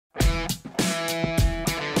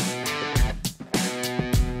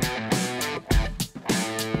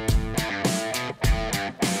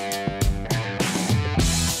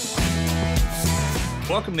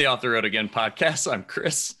Welcome to the Off the Road Again podcast. I'm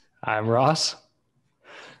Chris. I'm Ross.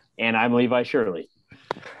 And I'm Levi Shirley.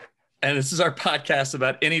 And this is our podcast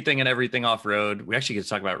about anything and everything off-road. We actually get to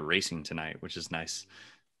talk about racing tonight, which is nice.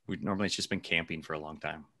 We normally it's just been camping for a long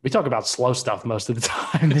time. We talk about slow stuff most of the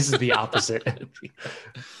time. This is the opposite.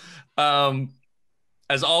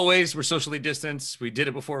 As always, we're socially distanced. We did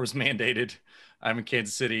it before it was mandated. I'm in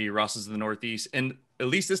Kansas City. Ross is in the Northeast. And at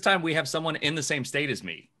least this time we have someone in the same state as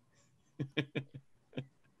me.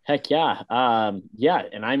 Heck yeah.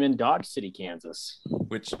 And I'm in Dodge City, Kansas.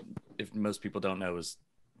 Which, if most people don't know, is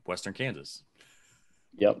Western Kansas.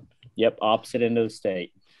 Yep. Opposite end of the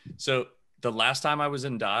state. So the last time I was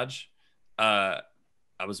in Dodge, I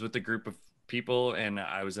was with a group of people and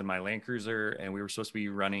I was in my Land Cruiser and we were supposed to be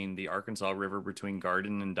running the Arkansas River between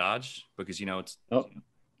Garden and Dodge because, it's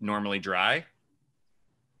normally dry.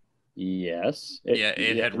 Yes.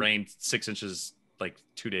 It had rained 6 inches like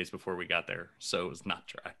 2 days before we got there. So it was not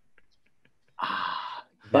dry.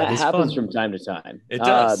 That happens from time to time. It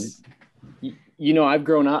does. I've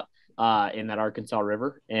grown up in that Arkansas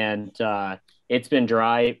River and it's been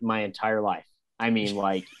dry my entire life. I mean,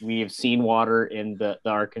 like we have seen water in the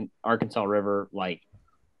Arkansas River like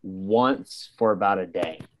once for about a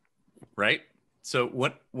day. Right. So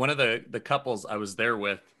one of the couples I was there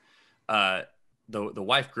with, the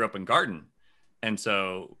wife grew up in Garden. And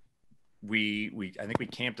so I think we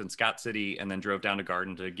camped in Scott City and then drove down to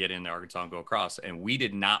Garden to get in Arkansas and go across. And we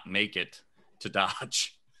did not make it to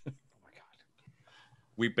Dodge. Oh my God.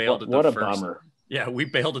 We bailed What a bummer. Yeah, we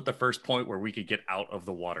bailed at the first point where we could get out of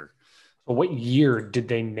the water. So what year did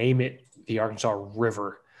they name it the Arkansas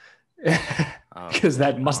River? Because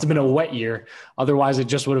that must have been a wet year. Otherwise, it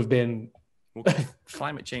just would have been. Well,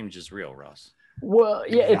 climate change is real, Ross. Well,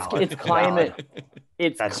 yeah, it's climate.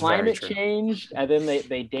 It's That's climate change, and then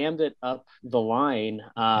they dammed it up the line,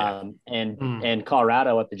 and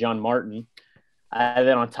Colorado at the John Martin, and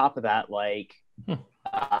then on top of that,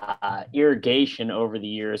 irrigation over the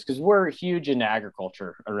years because we're huge into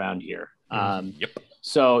agriculture around here. Yep.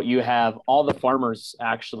 So you have all the farmers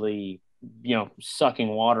actually, sucking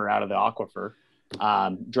water out of the aquifer,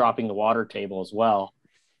 dropping the water table as well.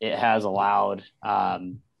 It has allowed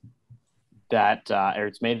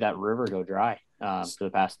it's made that river go dry for the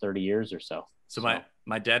past 30 years or so. So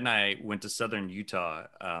my dad and I went to southern Utah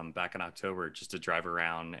back in October just to drive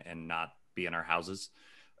around and not be in our houses.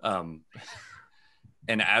 And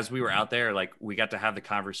as we were out there, we got to have the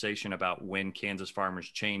conversation about when Kansas farmers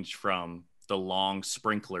changed from the long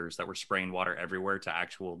sprinklers that were spraying water everywhere to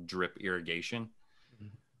actual drip irrigation.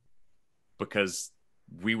 Because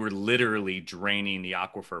we were literally draining the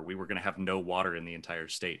aquifer. We were going to have no water in the entire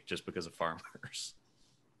state just because of farmers.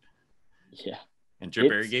 Yeah. And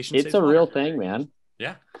drip irrigation. It's a real thing, man.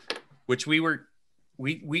 Yeah. Which we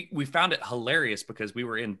found it hilarious because we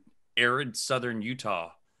were in arid southern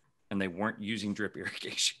Utah and they weren't using drip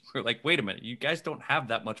irrigation. We're like, wait a minute, you guys don't have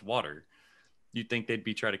that much water. You'd think they'd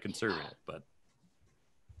be trying to conserve it, but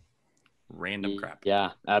random crap.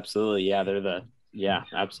 Yeah, absolutely. Yeah,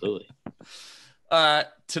 absolutely.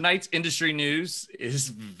 Tonight's industry news is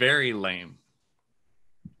very lame.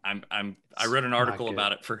 I wrote an article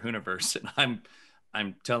about it for Hooniverse, and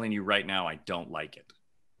I'm telling you right now, I don't like it.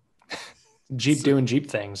 Jeep doing Jeep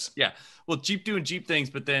things. Yeah. Well, Jeep doing Jeep things,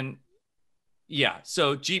 but then, yeah.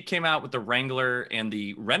 So Jeep came out with the Wrangler and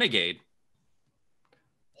the Renegade,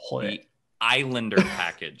 the Islander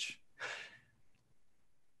package.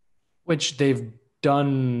 Which they've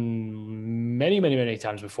done many, many, many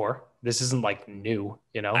times before. This isn't new,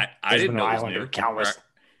 I didn't know it was new. Countless.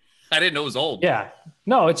 I didn't know it was old. Yeah.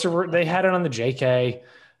 No, they had it on the JK.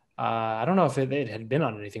 I don't know if it had been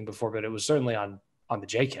on anything before, but it was certainly on the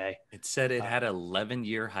JK. It said it had an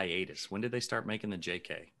 11-year hiatus. When did they start making the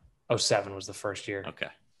JK? 07 was the first year. Okay.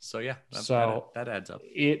 So yeah, that adds up.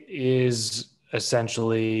 It is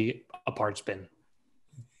essentially a parts bin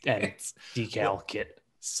and decal kit.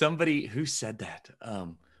 Somebody who said that,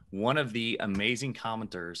 one of the amazing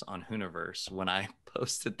commenters on Hooniverse, when I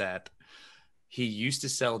posted that, he used to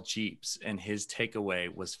sell Jeeps and his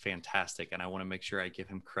takeaway was fantastic. And I want to make sure I give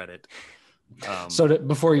him credit.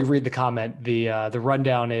 Before you read the comment, the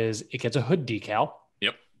rundown is it gets a hood decal.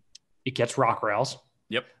 Yep. It gets rock rails.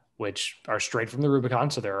 Yep. Which are straight from the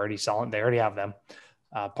Rubicon. So they're already selling. They already have them.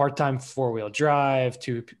 Part-time 4-wheel drive,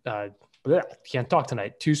 can't talk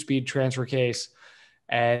tonight, 2-speed transfer case.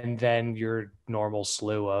 And then your normal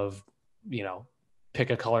slew of, pick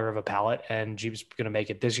a color of a palette, and Jeep's going to make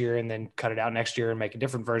it this year and then cut it out next year and make a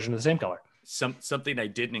different version of the same color. Something I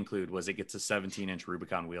didn't include was it gets a 17-inch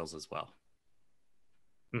Rubicon wheels as well.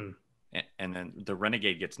 And then the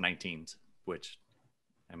Renegade gets 19s, which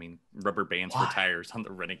I mean, rubber bands for tires on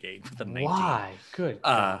the Renegade with a 19. Why? Good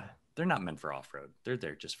God. They're not meant for off-road. They're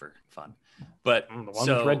there just for fun. But The one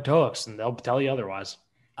with red toe hooks, and they'll tell you otherwise.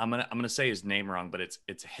 I'm gonna say his name wrong, but it's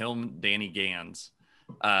Hilm Danny Gans.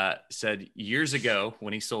 Said years ago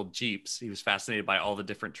when he sold Jeeps, he was fascinated by all the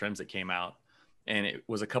different trims that came out. And it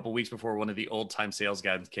was a couple weeks before one of the old time sales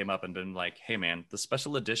guys came up and been like, hey man, the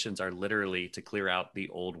special editions are literally to clear out the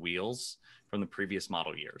old wheels from the previous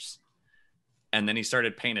model years. And then he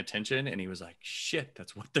started paying attention and he was like, shit,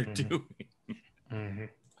 that's what they're doing. Mm-hmm.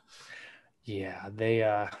 Yeah,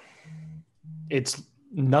 they it's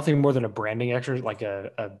nothing more than a branding exercise, like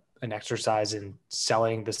an exercise in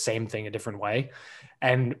selling the same thing a different way.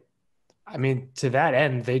 And I mean, to that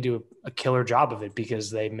end, they do a killer job of it because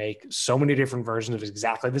they make so many different versions of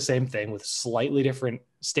exactly the same thing with slightly different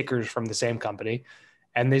stickers from the same company,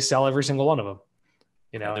 and they sell every single one of them.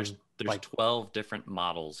 You know, there's like 12 different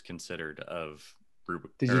models considered of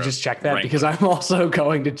Rubicon. Did you just check that? Wrangler. Because I'm also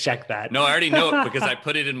going to check that. No, I already know it because I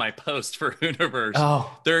put it in my post for Hooniverse.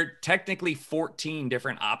 Oh, there are technically 14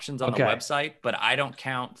 different options on the website, but I don't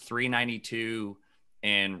count 392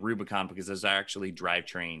 and Rubicon because those are actually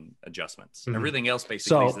drivetrain adjustments. Mm-hmm. Everything else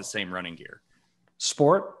basically is the same running gear.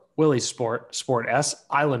 Sport, Willys Sport, Sport S,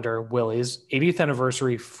 Islander, Willys, 80th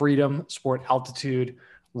anniversary, Freedom, Sport Altitude,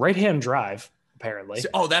 right hand drive, apparently.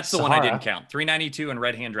 That's the one I didn't count. 392 and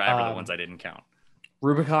right hand drive are the ones I didn't count.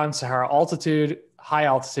 Rubicon, Sahara Altitude, High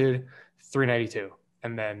Altitude, 392.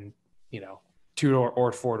 And then, 2-door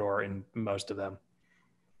or 4-door in most of them.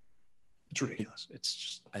 It's ridiculous. It's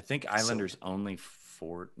just. I think Islander's only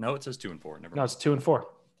 4. No, it says 2 and 4. Never mind. No, it's 2 and 4.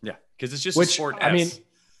 Yeah, because it's just a Sport S. I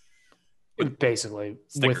mean, basically,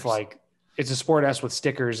 stickers. With it's a Sport S with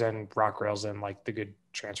stickers and rock rails and the good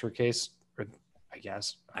transfer case, or I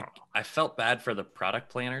guess. I felt bad for the product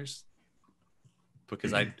planners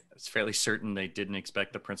because I was fairly certain they didn't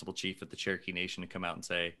expect the principal chief at the Cherokee Nation to come out and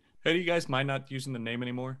say, hey, do you guys mind not using the name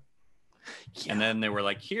anymore? Yeah. And then they were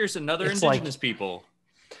like, here's another indigenous people.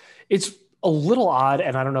 It's a little odd,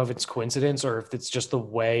 and I don't know if it's coincidence or if it's just the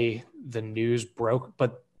way the news broke,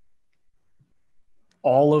 but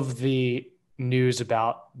all of the news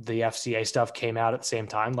about the FCA stuff came out at the same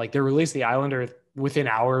time. They released the Islander within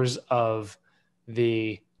hours of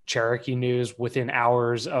the Cherokee news, within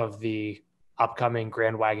hours of the upcoming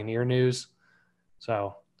Grand Wagoneer news.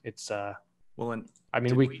 So it's and I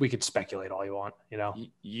mean, we could speculate all you want,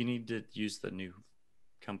 You need to use the new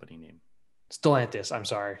company name. Stellantis, I'm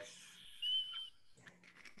sorry.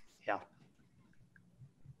 Yeah.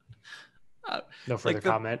 No further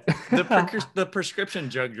comment. the prescription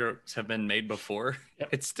drug jokes have been made before. Yep.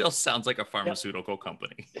 It still sounds like a pharmaceutical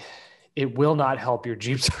company. It will not help your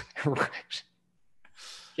Jeep's.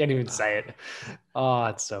 Can't even say it. Oh,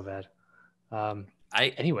 it's so bad.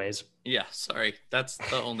 Anyways. Yeah, sorry. That's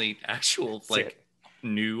the only actual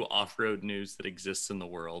new off-road news that exists in the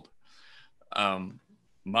world.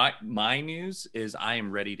 My news is I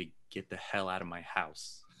am ready to get the hell out of my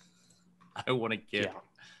house. I want to get. Yeah.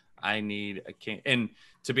 I need a can. And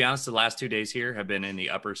to be honest, the last 2 days here have been in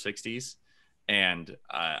the upper 60s, and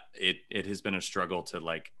it has been a struggle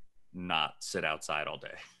to not sit outside all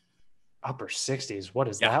day. Upper 60s. What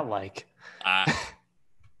is that like?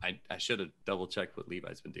 I should have double checked what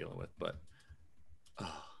Levi's been dealing with, but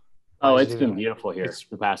it's been beautiful here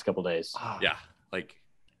the past couple days. Yeah,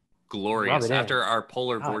 glorious after our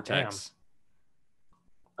polar vortex.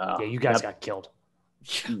 Yeah, you guys got killed.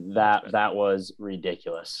 That was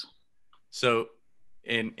ridiculous. So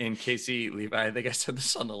in KC, Levi, I think I said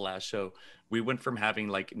this on the last show. We went from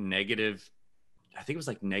having negative, I think it was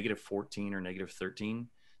negative 14 or negative 13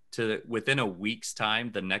 to within a week's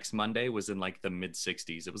time. The next Monday was in the mid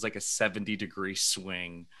 60s. It was a 70-degree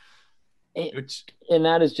swing. And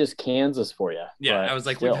that is just Kansas for you. Yeah, I was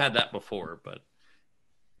we've had that before, but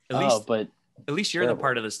at least you're in the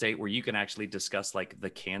part of the state where you can actually discuss the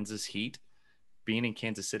Kansas heat. Being in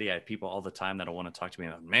Kansas City, I have people all the time that'll want to talk to me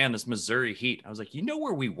about, man, this Missouri heat. I was like,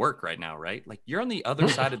 where we work right now, right? You're on the other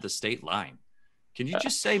side of the state line. Can you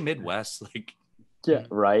just say Midwest? Yeah,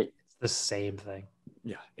 right. It's the same thing.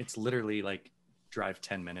 Yeah, it's literally drive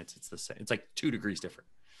 10 minutes. It's the same. It's 2 degrees different.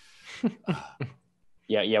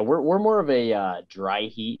 Yeah. We're more of a dry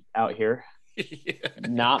heat out here. Yeah.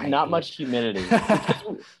 Not much humidity.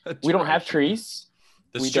 We don't have trees.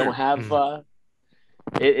 We don't have.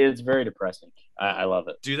 It's very depressing. I love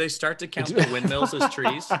it. Do they start to count the windmills as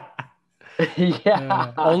trees?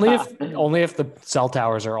 Yeah. Only if the cell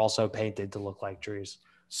towers are also painted to look like trees.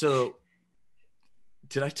 So,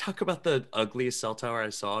 did I talk about the ugliest cell tower I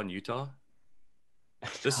saw in Utah?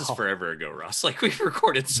 This is forever ago, Ross. We've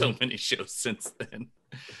recorded so many shows since then.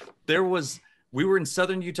 There was we were in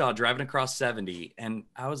southern Utah driving across 70, and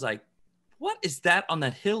I was like, what is that on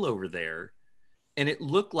that hill over there? And it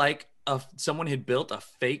looked like someone had built a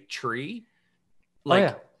fake tree. Like,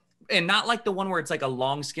 yeah. And not like the one where it's like a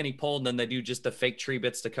long skinny pole and then they do just the fake tree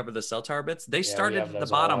bits to cover the cell tower bits. They started at the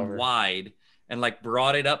bottom wide and like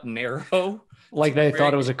brought it up narrow. Like they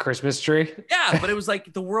thought it was a Christmas tree. Yeah, but it was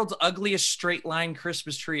like the world's ugliest straight line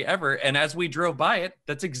Christmas tree ever. And as we drove by it,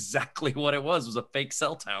 that's exactly what it was a fake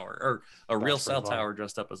cell tower, or a real cell tower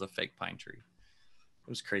dressed up as a fake pine tree. It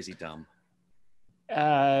was crazy dumb.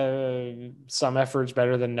 Some effort's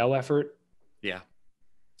better than no effort. Yeah.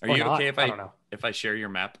 Are you okay I don't know. if I share your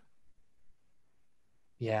map?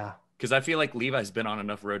 Yeah. Because I feel like Levi's been on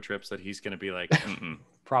enough road trips that he's going to be like, mm-mm.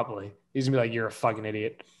 Probably. He's going to be like, you're a fucking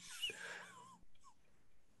idiot.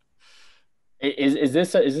 Is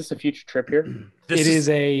this a future trip here?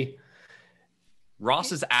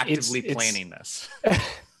 Ross is actively planning this.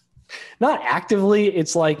 Not actively.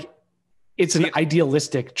 It's like, it's an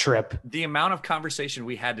idealistic trip. The amount of conversation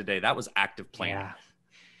we had today, that was active planning.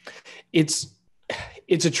 Yeah.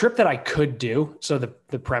 It's a trip that I could do. So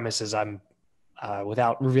the premise is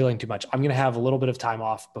without revealing too much, I'm going to have a little bit of time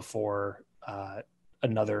off before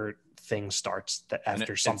another thing starts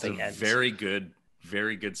after something ends. Very good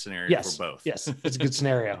scenario for both. Yes, it's a good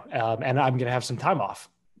scenario. And I'm going to have some time off.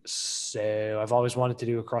 So I've always wanted to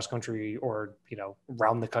do a cross country or,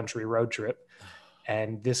 round the country road trip.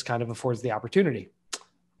 And this kind of affords the opportunity.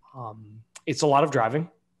 It's a lot of driving,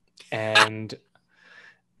 and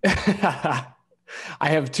I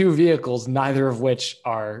have two vehicles, neither of which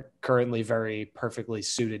are currently very perfectly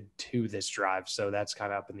suited to this drive. So that's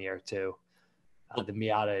kind of up in the air too. The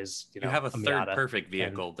Miata is, you have a third perfect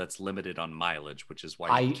vehicle that's limited on mileage, which is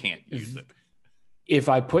why you can't use it. If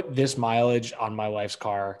I put this mileage on my wife's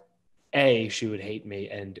car, A, she would hate me,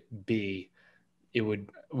 and B,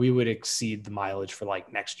 we would exceed the mileage for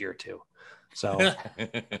like next year too. So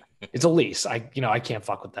it's a lease. I can't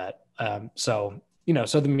fuck with that. So the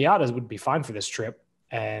Miatas would be fine for this trip,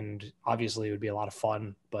 and obviously it would be a lot of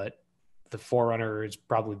fun, but the 4Runner is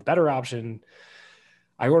probably the better option.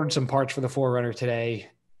 I ordered some parts for the 4Runner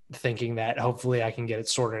today, thinking that hopefully I can get it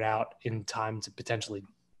sorted out in time to potentially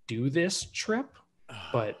do this trip.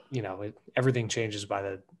 But everything changes by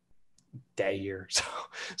the day here.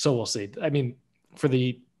 So we'll see. I mean, for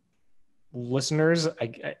the listeners,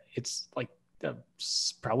 it's like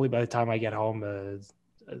probably by the time I get home,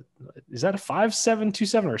 is that a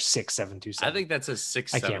 5727 or 6727? I think that's a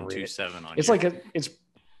 6727 on. It's like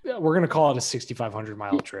we're gonna call it a 6,500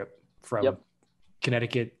 mile trip from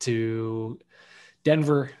Connecticut to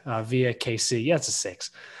Denver via KC. Yeah, it's a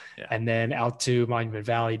 6, and then out to Monument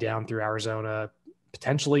Valley, down through Arizona,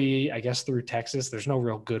 potentially I guess through Texas. There's no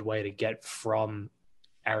real good way to get from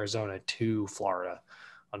Arizona to Florida,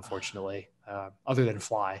 unfortunately, other than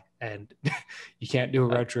fly, and you can't do a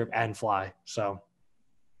road trip and fly. So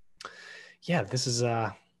yeah, this is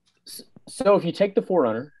so if you take the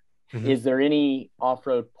 4Runner, is there any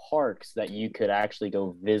off-road parks that you could actually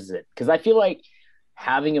go visit? Because I feel like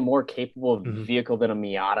having a more capable vehicle than a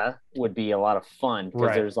Miata would be a lot of fun,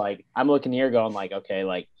 because there's like, I'm looking here going like, okay,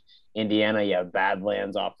 like Indiana, you have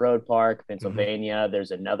Badlands Off-Road Park. Pennsylvania,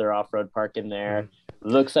 there's another off-road park in there.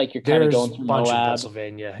 Looks like you're kind of going through bunch Moab. Of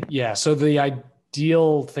Pennsylvania. Yeah. So the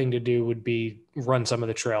ideal thing to do would be run some of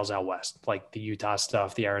the trails out west, like the Utah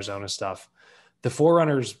stuff, the Arizona stuff. The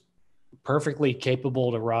 4Runner's perfectly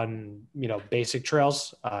capable to run, basic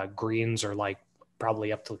trails. Greens are like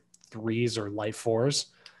probably up to 3s or light 4s,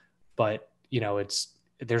 but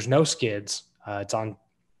there's no skids. It's on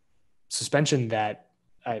suspension that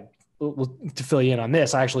to fill you in on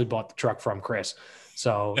this, I actually bought the truck from Chris.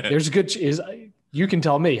 So there's a good, you can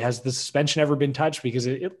tell me, has the suspension ever been touched? Because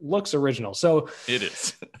it looks original. So it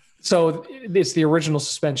is. So it's the original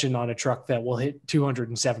suspension on a truck that will hit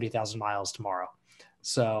 270,000 miles tomorrow.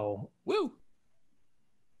 So woo.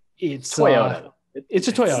 It's Toyota. It's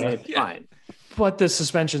a Toyota. It's fine. But the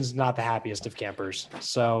suspension's not the happiest of campers.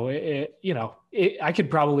 So, I could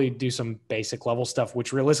probably do some basic level stuff,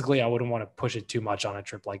 which realistically I wouldn't want to push it too much on a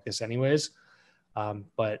trip like this anyways.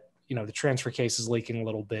 But, the transfer case is leaking a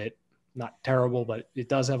little bit. Not terrible, but it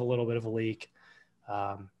does have a little bit of a leak.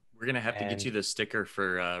 We're going to have to get you the sticker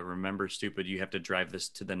for Remember Stupid. You have to drive this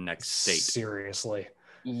to the next state. Seriously.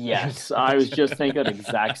 Yes. I was just thinking the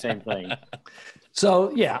exact same thing.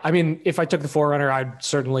 So, yeah, I mean, if I took the 4Runner, I'd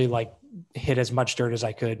certainly hit as much dirt as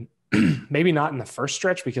I could. Maybe not in the first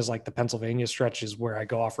stretch, because the Pennsylvania stretch is where I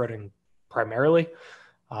go off-roading primarily.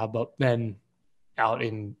 But then out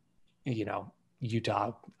in,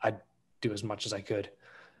 Utah, I'd do as much as I could.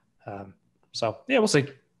 So yeah, we'll see.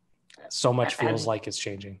 So much feels like it's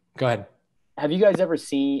changing. Go ahead. Have you guys ever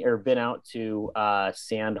seen or been out to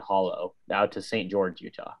Sand Hollow, out to St. George,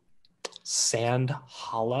 Utah? Sand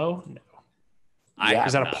Hollow? No. Yeah.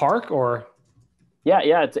 Is that a park or?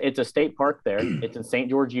 Yeah. It's a state park there. It's in St.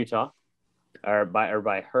 George, Utah, or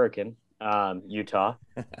by Hurricane, Utah.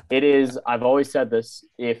 It is. I've always said this.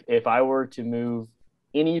 If I were to move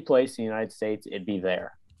any place in the United States, it'd be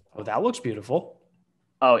there. Oh, that looks beautiful.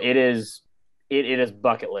 Oh, it is. It is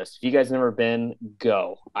bucket list. If you guys never been,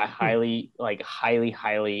 go. I highly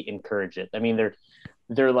encourage it. I mean,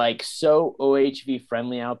 they're like so OHV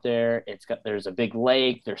friendly out there. There's a big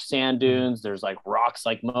lake, there's sand dunes, there's like rocks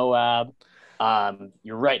like Moab.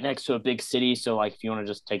 You're right next to a big city, so like if you want to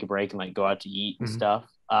just take a break and like go out to eat and stuff.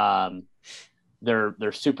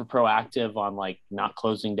 They're super proactive on like not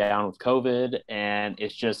closing down with COVID, and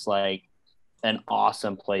it's just like an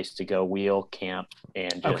awesome place to go wheel, camp,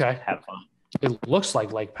 and just have fun. It looks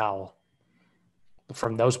like Lake Powell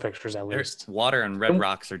from those pictures, at least. Water and red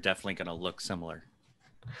rocks are definitely going to look similar.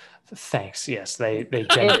 Thanks. Yes, they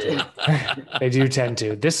tend to. They do tend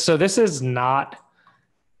to. This is not.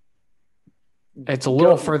 It's a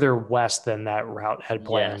little further west than that route had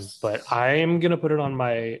planned, but I'm gonna put it on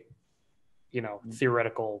my,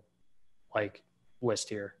 theoretical, like list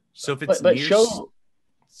here. So if it's but near show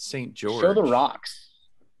St. George, show the rocks.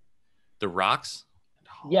 The rocks.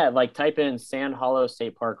 Yeah, like type in Sand Hollow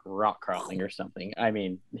State Park rock crawling or something. I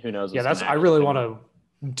mean, who knows? Yeah, I really want to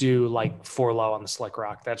do like 4 low on the slick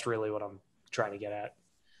rock. That's really what I'm trying to get at.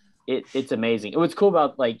 It's amazing. What's cool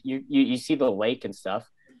about like you see the lake and stuff.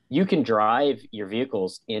 You can drive your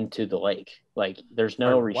vehicles into the lake. Like there's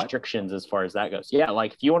no restrictions as far as that goes. Yeah,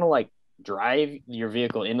 like if you want to like drive your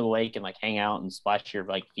vehicle into the lake and like hang out and splash your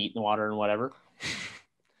like feet in the water and whatever.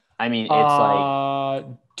 I mean, it's like,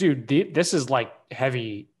 dude, this is like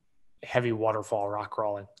heavy waterfall rock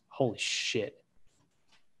crawling. Holy shit!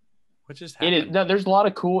 What just happened? It is. No, there's a lot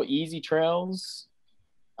of cool easy trails.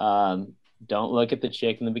 Don't look at the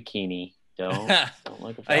chick in the bikini. Don't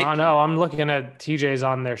look at. I know. I'm looking at TJ's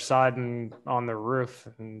on their side and on their roof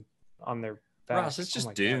and on their back. Ross, it's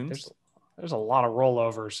just dunes. There's a lot of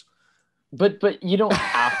rollovers. But you don't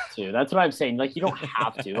have to. That's what I'm saying. Like you don't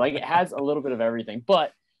have to. Like it has a little bit of everything.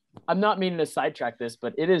 But I'm not meaning to sidetrack this,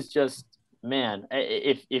 but it is just, man,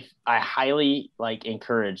 if I highly like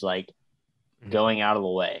encourage like going out of the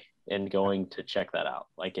way and going to check that out.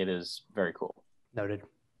 Like it is very cool. Noted.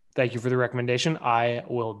 Thank you for the recommendation. I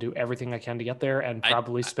will do everything I can to get there and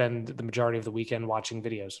probably spend the majority of the weekend watching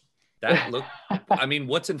videos. I mean,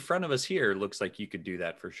 what's in front of us here looks like you could do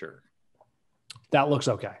that for sure. That looks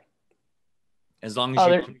okay. As long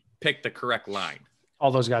as you pick the correct line.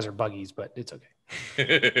 All those guys are buggies, but it's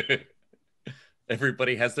okay.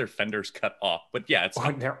 Everybody has their fenders cut off, but yeah,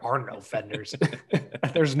 there are no fenders.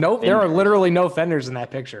 There are literally no fenders in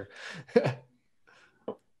that picture.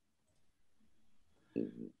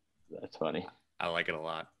 That's funny. I like it a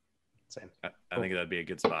lot. Same. I think that'd be a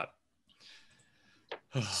good spot.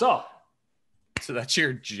 So that's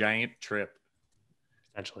your giant trip.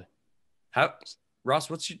 Essentially. Ross,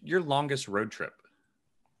 what's your longest road trip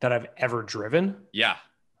that I've ever driven? Yeah.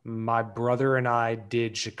 My brother and I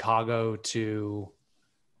did Chicago to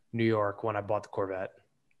New York when I bought the Corvette.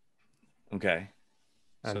 Okay.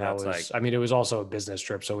 And so that was, it was also a business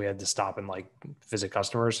trip. So we had to stop and like visit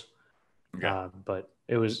customers. Okay. But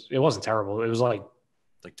it wasn't terrible. It was like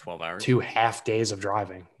 12 hours, 2 half days of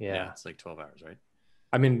driving. Yeah. It's like 12 hours, right?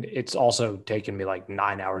 I mean, it's also taken me like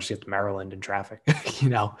 9 hours to get to Maryland in traffic,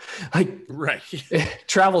 right.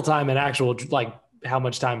 Travel time and actual, like how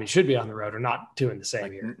much time you should be on the road are not two in the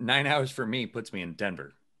same here. 9 hours for me puts me in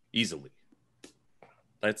Denver easily.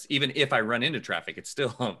 That's even if I run into traffic, it's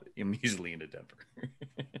still, I'm easily into Denver.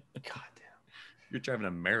 God damn. You're driving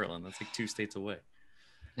to Maryland. That's like 2 states away.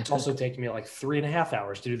 It's also taking me like 3.5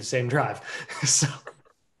 hours to do the same drive. So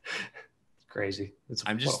crazy.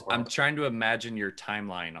 I'm trying to imagine your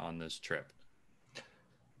timeline on this trip.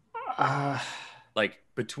 Like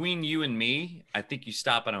between you and me, I think you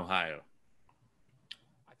stop in Ohio.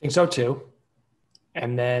 I think so too.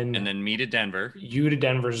 And then me to Denver. You to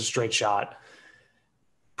Denver is a straight shot.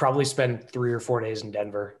 Probably spend 3 or 4 days in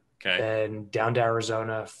Denver. Okay. Then down to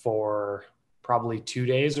Arizona for probably 2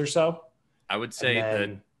 days or so. I would say that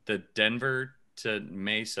the Denver to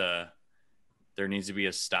Mesa, there needs to be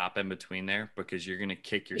a stop in between there because you're going to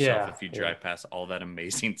kick yourself if you drive past all that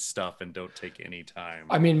amazing stuff and don't take any time.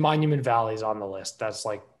 I mean, Monument Valley is on the list. That's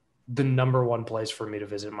like the number one place for me to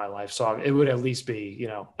visit in my life. So it would at least be,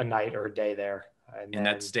 a night or a day there. And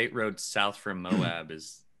that state road south from Moab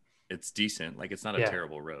it's decent. Like it's not a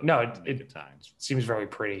terrible road. No, it seems very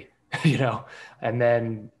pretty, and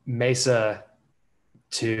then Mesa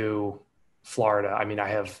to Florida, I mean, I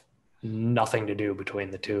have nothing to do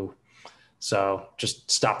between the two. So just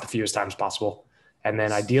stop the fewest times possible. And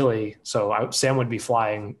then ideally, Sam would be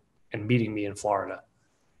flying and meeting me in Florida.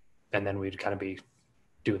 And then we'd kind of be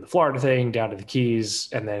doing the Florida thing down to the Keys.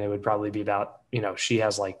 And then it would probably be about, she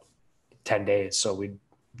has like 10 days. So we'd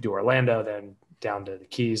do Orlando, then down to the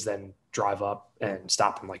Keys, then drive up and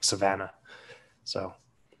stop in like Savannah. So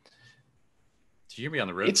you're going to be on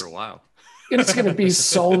the road for a while. It's going to be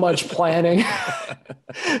so much planning.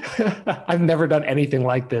 I've never done anything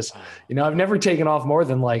like this. I've never taken off more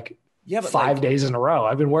than like 5 days in a row.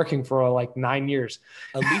 I've been working for like 9 years.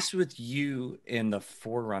 At least with you in the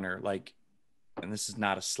 4Runner, and this is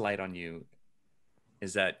not a slight on you,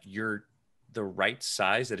 is that you're the right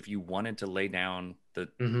size that if you wanted to lay down the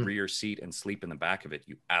rear seat and sleep in the back of it,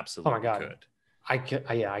 you absolutely could.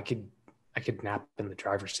 I could nap in the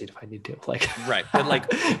driver's seat if I need to. Right.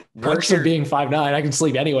 But once you're being 5'9", I can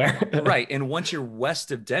sleep anywhere. Right. And once you're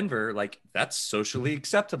west of Denver, that's socially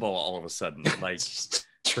acceptable all of a sudden. It's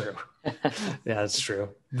true. Yeah, that's true.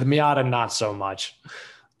 The Miata, not so much.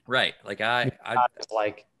 Right.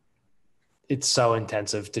 It's so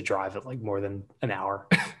intensive to drive it more than an hour.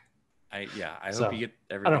 I hope you get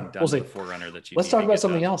everything done with the 4Runner that you Let's talk about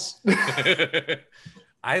something else.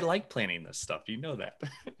 I like planning this stuff. You know that.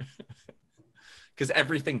 Because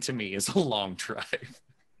everything to me is a long drive.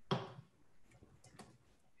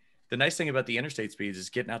 The nice thing about the interstate speeds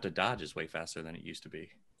is getting out to Dodge is way faster than it used to be.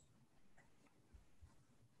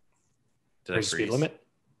 Did I speed limit?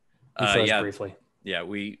 Yeah. Briefly. Yeah,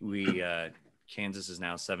 we Kansas is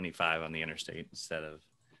now 75 on the interstate instead of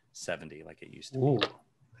 70 like it used to be. Ooh,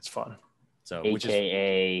 that's fun. So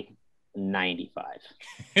AKA 95.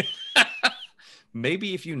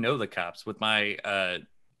 Maybe if you know the cops with my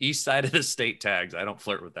east side of the state tags, I don't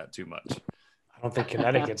flirt with that too much. I don't think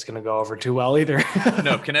Connecticut's going to go over too well either.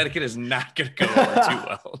 No, Connecticut is not going to go over too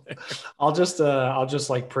well. I'll just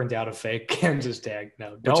print out a fake Kansas tag.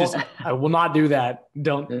 No, I will not do that.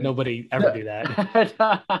 Nobody ever do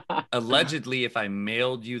that. Allegedly, if I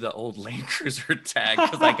mailed you the old Land Cruiser tag,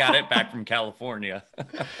 because I got it back from California.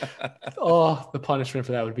 Oh, the punishment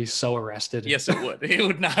for that would be so arrested. Yes, it would. It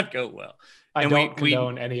would not go well. I don't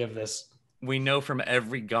condone any of this. We know from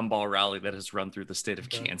every gumball rally that has run through the state of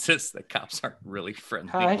Kansas that cops aren't really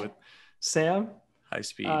friendly with Sam. High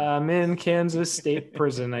speed. I'm in Kansas State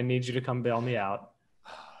Prison. I need you to come bail me out.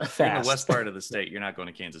 Fast. In the west part of the state, you're not going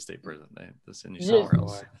to Kansas State Prison. They'll send you somewhere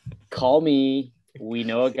else. Call me. We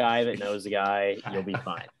know a guy that knows a guy. You'll be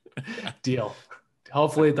fine. Deal.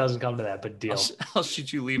 Hopefully it doesn't come to that, but deal. I'll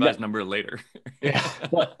shoot you Levi's number later. Yeah.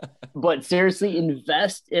 But seriously,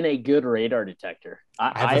 invest in a good radar detector.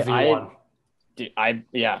 I have a V1.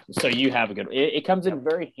 So you have a good. It comes in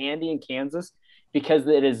very handy in Kansas because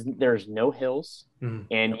there's no hills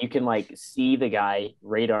and you can see the guy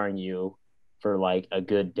radaring you for a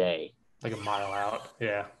good day, a mile out.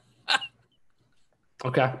 Yeah.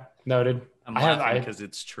 Okay, noted. I'm laughing because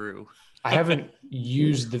it's true. I haven't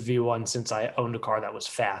used the V1 since I owned a car that was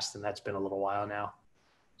fast, and that's been a little while now.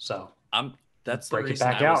 So that's break it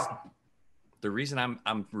back out. The reason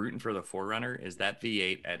I'm rooting for the 4Runner is that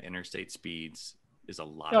V8 at interstate speeds is a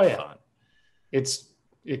lot of fun.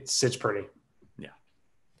 It sits pretty. Yeah.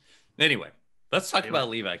 Anyway, let's talk about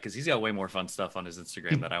Levi because he's got way more fun stuff on his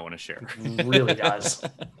Instagram that I want to share. Really does.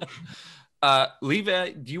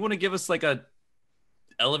 Levi, do you want to give us a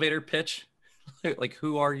elevator pitch?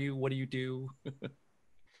 Who are you? What do you do?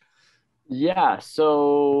 Yeah.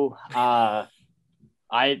 So I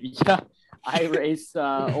race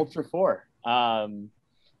Ultra4.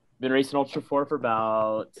 Been racing Ultra4 for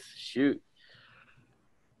about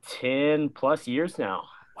 10 plus years now.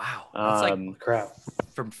 Wow. That's crap.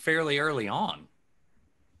 From fairly early on.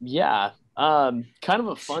 Yeah. Kind of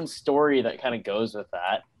a fun story that kind of goes with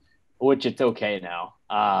that, which it's okay now.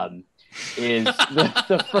 Is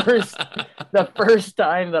the first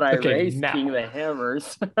time that I raced King of the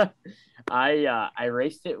Hammers, I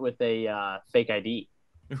raced it with a fake ID.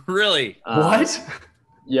 Really? What?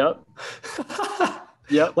 Yep.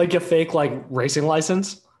 Yep. A fake racing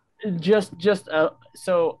license?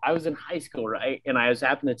 So I was in high school, right? And I was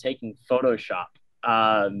happened to taking Photoshop.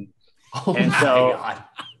 I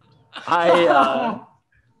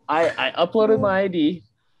uploaded my ID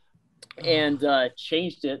and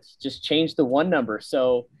changed the one number.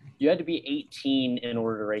 So you had to be 18 in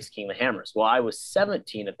order to race King of the Hammers. Well, I was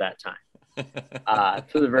 17 at that time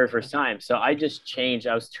for the very first time. So I just changed.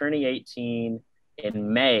 I was turning 18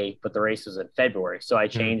 in May, but the race was in February. So I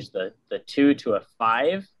changed the 2 to a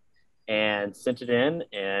 5 and sent it in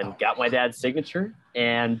and got my dad's signature.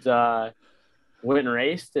 And went and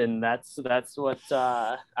raced, and that's what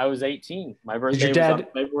I was 18. My birthday was on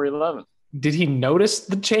February 11th. Did he notice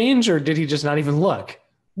the change, or did he just not even look?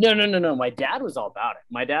 No. My dad was all about it.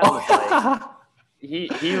 My dad was like, he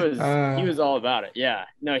was all about it. Yeah.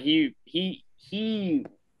 No, he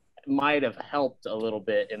might have helped a little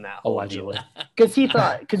bit in that whole deal, because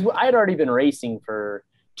I had already been racing for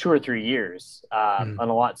 2 or 3 years on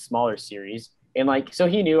a lot smaller series, and like, so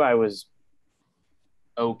he knew I was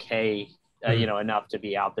okay, enough to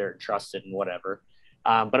be out there and trusted and whatever.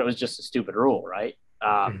 But it was just a stupid rule, right?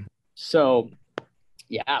 So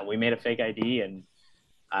yeah, we made a fake ID, and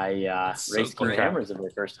I raced King of Hammers the very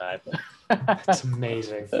first time. That's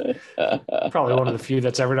amazing. Probably one of the few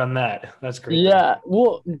that's ever done that. That's great. Yeah.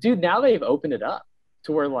 Well, dude, now they've opened it up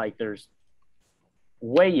to where like there's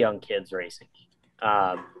way young kids racing.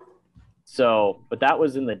 But that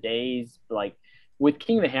was in the days, like with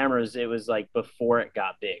King of the Hammers, it was like before it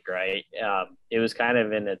got big, right? It was kind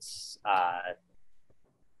of in its, I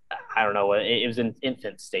don't know, it was in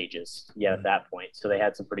infant stages at that point. So they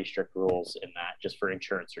had some pretty strict rules in that, just for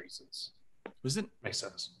insurance reasons. Makes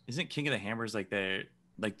sense. Isn't King of the Hammers like the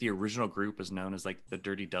original group is known as like the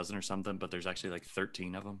Dirty Dozen or something, but there's actually like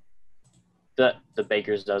 13 of them? The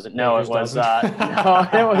Baker's Dozen. No, it was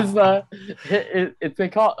they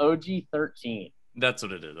call it OG 13. That's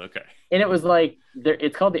what it is. Okay. And it was like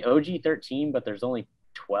it's called the OG 13, but there's only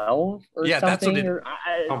 12 or something. That's what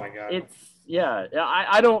oh my god.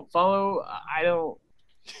 I don't follow. I don't.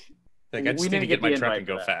 Like, I just need to get my truck and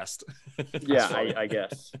go fast. Yeah, I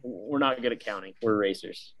guess we're not good at counting. We're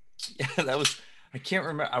racers. Yeah, I can't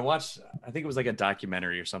remember. I think it was like a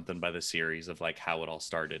documentary or something by the series of like how it all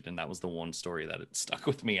started, and that was the one story that it stuck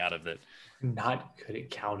with me out of it. Not good at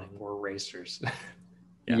counting. We're racers.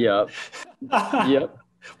 Yeah. Yep.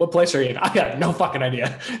 What place are you in? I got no fucking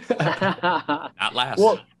idea. Not last.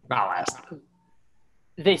 Well, not last.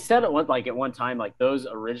 They said at one time, like those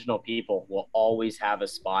original people will always have a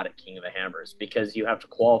spot at King of the Hammers, because you have to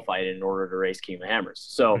qualify it in order to race King of the Hammers.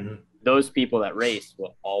 So those people that race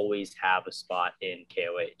will always have a spot in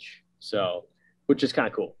KOH. So, which is kind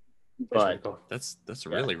of cool. But that's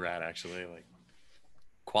really rad, actually. Like,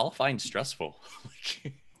 qualifying stressful.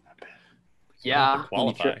 Yeah.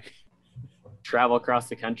 Qualify. Travel across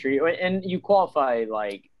the country, and you qualify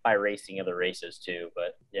like by racing other races too.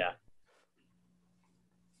 But yeah.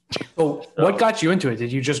 So what got you into it?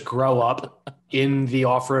 Did you just grow up in the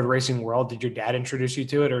off-road racing world? Did your dad introduce you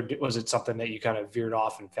to it, or was it something that you kind of veered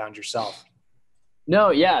off and found yourself?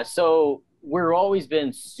 No, yeah. So we've always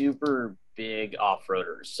been super big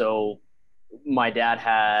off-roaders. So my dad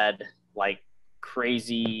had like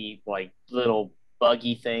crazy, like little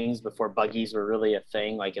buggy things before buggies were really a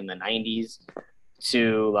thing, like in the 90s,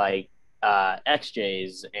 to like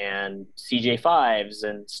XJs and CJ5s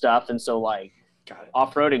and stuff. And so like,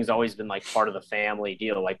 off-roading has always been like part of the family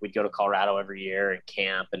deal. Like we'd go to Colorado every year and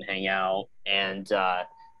camp and hang out. And,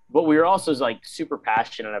 but we were also like super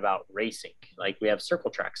passionate about racing. Like we have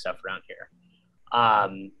circle track stuff around here.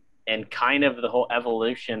 And kind of the whole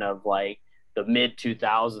evolution of like the mid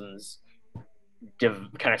 2000s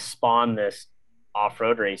kind of spawned this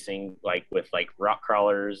off-road racing, like with like rock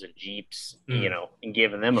crawlers and Jeeps, and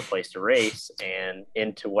giving them a place to race, and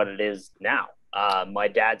into what it is now. My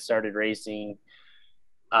dad started racing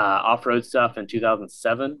off-road stuff in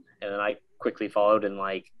 2007, and then I quickly followed in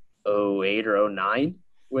like 08 or 09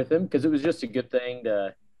 with him, because it was just a good thing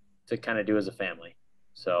to kind of do as a family.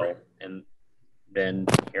 So, and then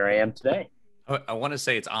here I am today. I want to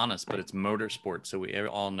say it's honest, but it's motorsport, so we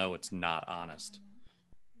all know it's not honest.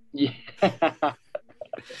 Yeah.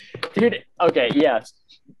 Dude, okay, yes.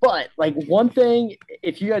 But like one thing,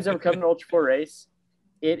 if you guys ever come to Ultra4 race,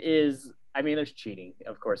 it is, I mean, there's cheating.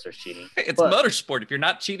 Of course there's cheating. It's motorsport. If you're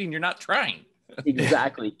not cheating, you're not trying.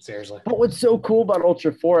 Exactly. Seriously. But what's so cool about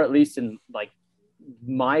Ultra4, at least in like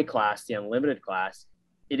my class, the unlimited class,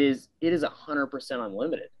 it is 100%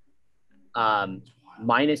 unlimited.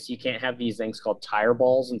 Minus you can't have these things called tire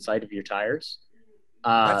balls inside of your tires.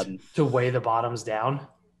 To weigh the bottoms down?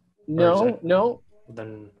 No.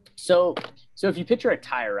 Then so if you picture a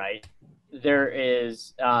tire, right, there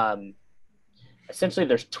is essentially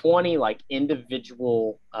there's 20 like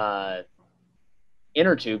individual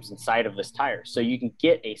inner tubes inside of this tire. So you can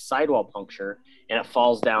get a sidewall puncture and it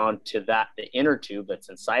falls down to the inner tube that's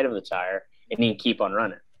inside of the tire, and you can keep on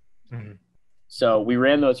running. Mm-hmm. So we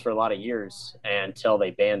ran those for a lot of years until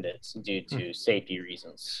they banned it due to safety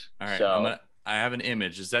reasons. All right. So I have an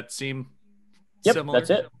image. Does that seem similar?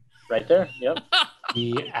 That's it. Right there. Yep.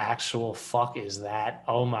 The actual fuck is that?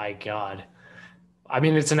 Oh my God. I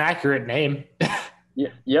mean, it's an accurate name.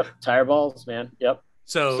 Yeah. Yep. Tire balls, man. Yep.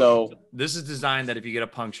 So this is designed that if you get a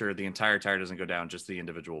puncture, the entire tire doesn't go down, just the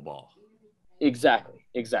individual ball.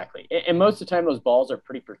 Exactly. And most of the time, those balls are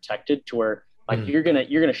pretty protected to where like you're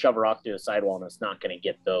gonna shove a rock through a sidewall and it's not gonna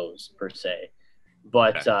get those per se,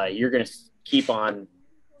 but you're gonna keep on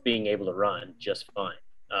being able to run just fine.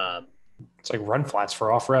 It's like run flats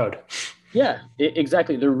for off road. Yeah,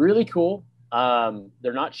 exactly. They're really cool.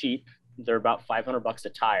 They're not cheap. They're about $500 a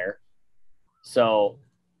tire. So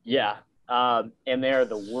yeah. And they are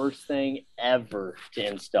the worst thing ever to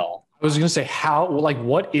install. I was going to say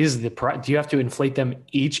what is the price? Do you have to inflate them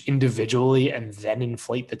each individually and then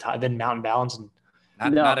inflate the tire, then mount and balance?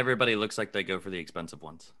 Not everybody looks like they go for the expensive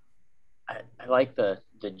ones. I like the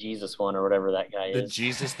Jesus one or whatever that guy is. The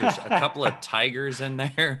Jesus, there's a couple of tigers in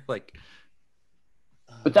there. Like,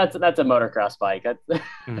 but that's a motocross bike.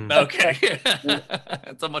 Okay.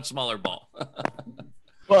 It's a much smaller ball.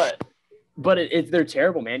 But they're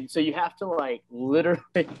terrible, man. So you have to like literally,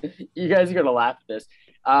 you guys are gonna laugh at this.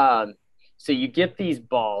 So you get these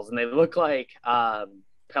balls and they look like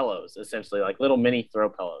pillows, essentially, like little mini throw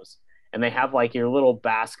pillows, and they have like your little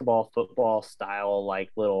basketball, football style, like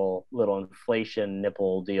little inflation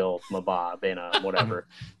nipple deal, mabob, and whatever.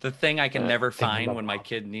 The thing I can never find when my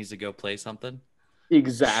kid needs to go play something.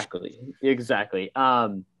 Exactly.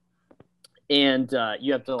 And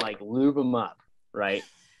you have to like lube them up, right?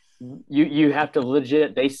 You have to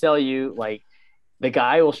legit, they sell you like, the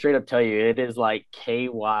guy will straight up tell you it is like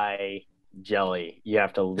KY jelly you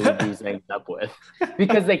have to lube these things up with,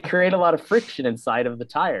 because they create a lot of friction inside of the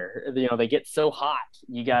tire. You know, they get so hot,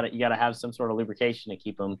 you gotta have some sort of lubrication to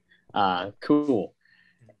keep them cool.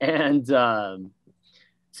 And so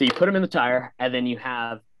you put them in the tire, and then you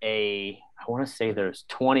have I want to say there's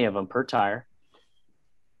 20 of them per tire.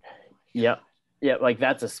 Yep, like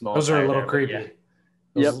that's a small. Those are a little there, creepy.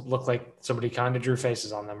 Yeah. Those look like somebody kind of drew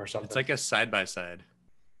faces on them or something. It's like a side-by-side.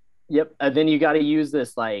 Yep. And then you got to use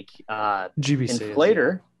this like GBC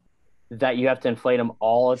inflator that you have to inflate them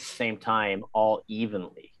all at the same time, all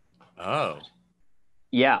evenly. Oh.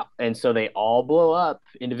 Yeah. And so they all blow up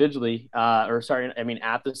individually, at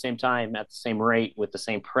the same time, at the same rate, with the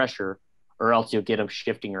same pressure, or else you'll get them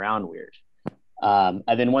shifting around weird. And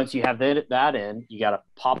then once you have that in, you got to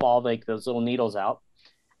pop all like those little needles out.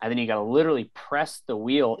 And then you got to literally press the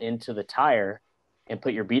wheel into the tire and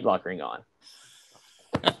put your bead lock ring on.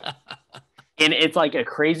 And it's like a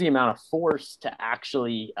crazy amount of force to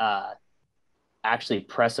actually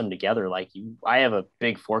press them together. Like I have a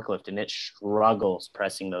big forklift and it struggles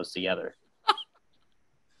pressing those together.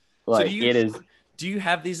 Like do you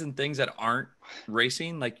have these in things that aren't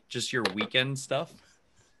racing, like just your weekend stuff?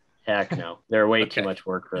 Heck no. They're way too much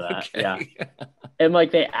work for that. Okay. Yeah. And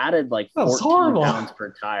like they added like 14 pounds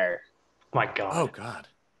per tire. My God. Oh God.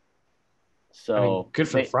 So good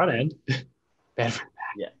for the front end. Bad for the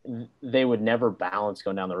back. Yeah. They would never balance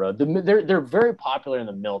going down the road. They're very popular in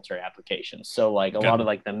the military applications. So like a lot of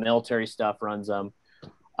like the military stuff runs them.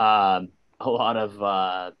 A lot of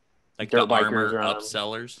like dirt the bikers armor run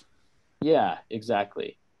upsellers. Yeah,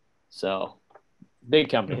 exactly. So big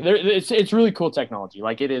company. It's really cool technology.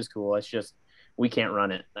 Like it is cool. It's just we can't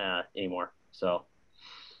run it anymore. So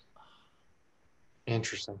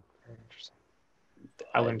interesting. Very interesting.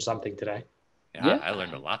 I learned something today. Yeah. I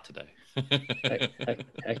learned a lot today.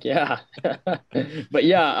 Heck yeah. But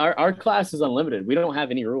yeah, our class is unlimited. We don't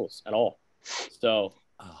have any rules at all. So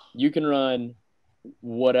you can run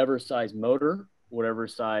whatever size motor, whatever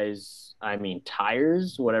size,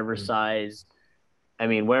 tires, whatever size,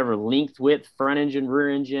 whatever length, width, front engine, rear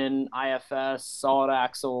engine, IFS, solid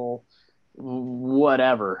axle,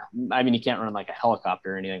 whatever. You can't run like a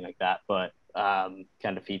helicopter or anything like that, but kind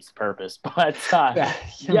of defeats the purpose. But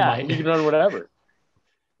you can run whatever.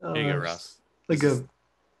 There you go, Russ.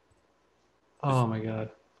 Oh my God.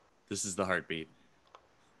 This is the heartbeat.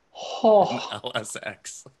 Oh.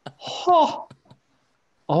 LSX.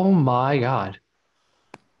 Oh my God.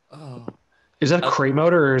 Oh. Is that a crate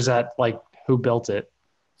motor, or is that like who built it?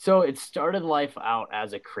 So it started life out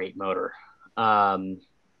as a crate motor.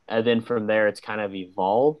 And then from there, it's kind of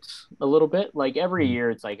evolved a little bit. Like every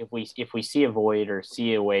year, it's like if we see a void or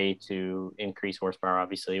see a way to increase horsepower,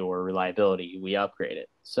 obviously, or reliability, we upgrade it.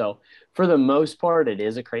 So for the most part, it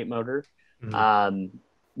is a crate motor.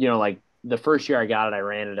 Like the first year I got it, I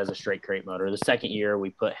ran it as a straight crate motor. The second year, we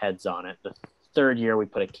put heads on it. The third year, we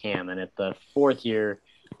put a cam in it. The fourth year,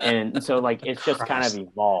 and so like it's just kind of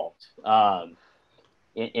evolved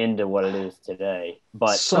into what it is today.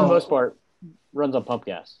 But for the most part, runs on pump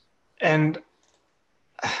gas. And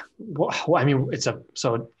it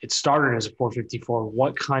started as a 454.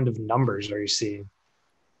 What kind of numbers are you seeing?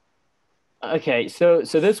 Okay, so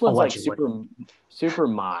this one's Allegedly. like super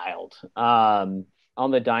mild. On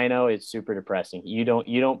the dyno, it's super depressing. You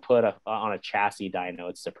don't put on a chassis dyno,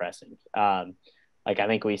 it's depressing. Like I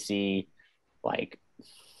think we see like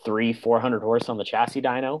 400 horse on the chassis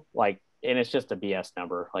dyno, like, and it's just a BS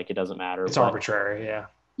number. Like it doesn't matter. It's arbitrary. Yeah.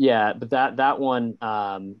 Yeah, but that one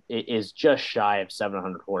is just shy of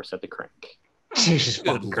 700 horse at the crank. Jesus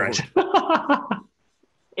fucking Christ.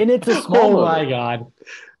 And it's a small motor. My God.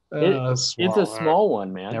 It's a small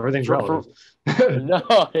one, man. Everything's relative.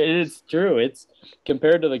 No, it's true. It's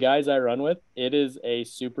compared to the guys I run with, it is a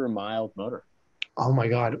super mild motor. Oh my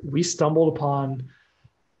God. We stumbled upon,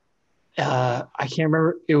 I can't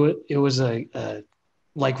remember. It was a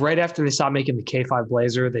like right after they stopped making the K5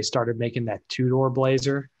 Blazer, they started making that two-door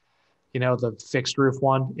Blazer, the fixed roof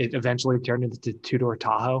one. It eventually turned into the two-door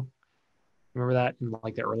Tahoe. Remember that in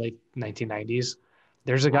like the early 1990s?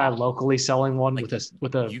 There's a guy locally selling one like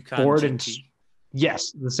with a Yukon board GT? and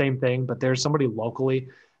yes, the same thing. But there's somebody locally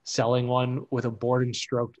selling one with a board and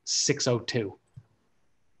stroked 602.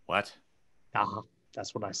 What?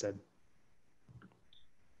 That's what I said.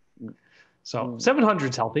 So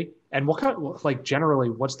 700's healthy. And what kind of, like generally,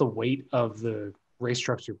 what's the weight of the race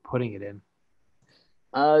trucks you're putting it in?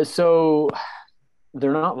 So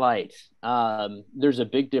they're not light. There's a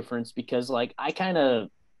big difference because like I kind of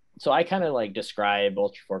like describe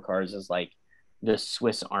Ultra4 cars as like the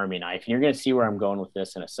Swiss Army knife. And you're going to see where I'm going with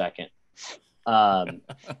this in a second.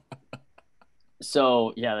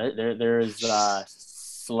 So yeah, there's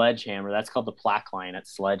Sledgehammer. That's called the plaque line at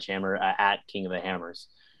Sledgehammer at King of the Hammers.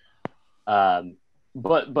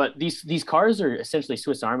 But these cars are essentially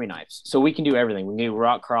Swiss Army knives. So we can do everything. We can do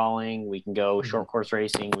rock crawling. We can go short course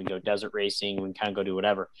racing. We can go desert racing. We can kind of go do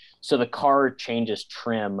whatever. So the car changes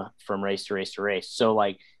trim from race to race to race. So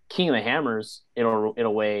like King of the Hammers,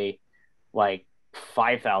 it'll weigh like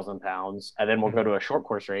 5,000 pounds, and then we'll go to a short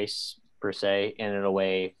course race per se, and it'll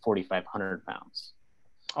weigh 4,500 pounds.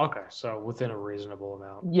 Okay, so within a reasonable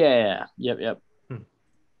amount. Yeah. Yep.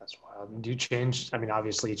 That's wild. Do you change? I mean,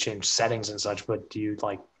 obviously you change settings and such, but do you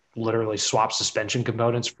like literally swap suspension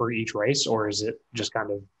components for each race, or is it just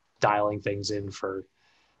kind of dialing things in for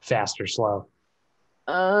fast or slow?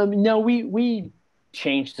 No, we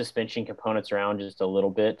change suspension components around just a little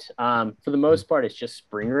bit. For the most part, it's just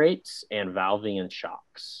spring rates and valving and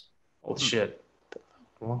shocks. Oh shit.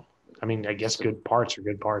 Well, I mean, I guess good parts are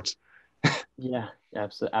good parts. Yeah,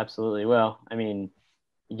 absolutely. Well, I mean,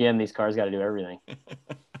 again, these cars got to do everything.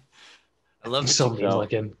 I love that so mean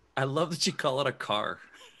looking. I love that you call it a car.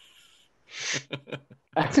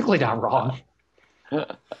 Technically not wrong.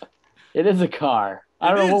 It is a car.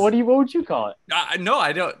 I don't know. What would you call it? No,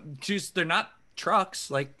 I don't. They're not trucks.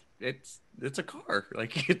 Like it's a car.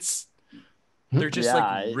 Like they're just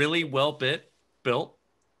like really well built,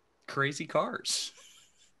 crazy cars.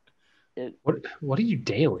 What are you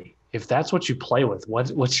daily? If that's what you play with,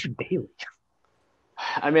 what's your daily?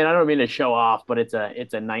 I mean, I don't mean to show off, but it's a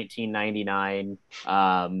 1999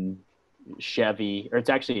 Chevy, or it's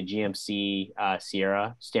actually a GMC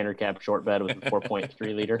Sierra standard cab short bed with a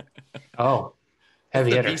 4.3 liter. Oh,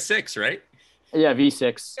 heavy hitter. V6, right? Yeah,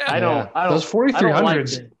 V6. Yeah. I don't. Those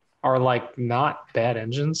 4300s are like not bad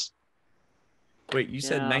engines. Wait, you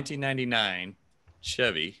said 1999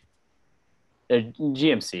 Chevy.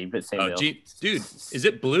 GMC, but same deal. Dude, is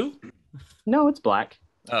it blue? No, it's black.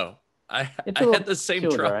 Oh, I had the same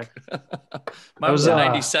truck. Mine was a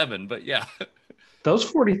 97, but yeah. Those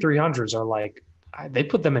 4300s are like, they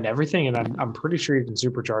put them in everything, and I'm pretty sure you can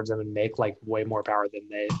supercharge them and make like way more power than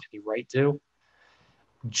they have any right to.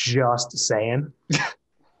 Just saying.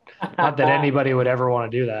 Not that anybody would ever want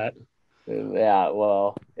to do that. Yeah,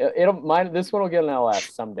 well, this one will get an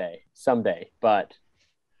LS someday, but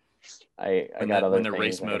I got other when the things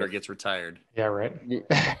race motor gets retired. Yeah, right.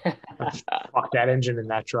 Fuck, that engine in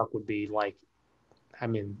that truck would be like, I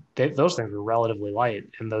mean, those things were relatively light,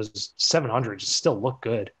 and those 700s still look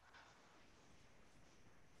good.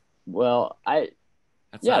 Well,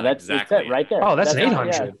 that's exactly it right there. Oh, that's an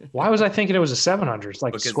 800. Yeah. Why was I thinking it was a 700? It's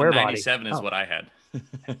like because square the body. 97 is what I had.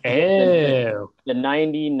 Ew. The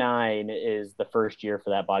 99 is the first year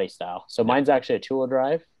for that body style. So mine's actually a two-wheel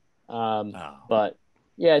drive. But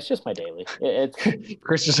yeah, it's just my daily. It's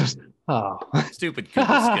Chris just stupid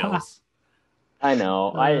Google skills. I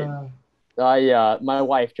know. My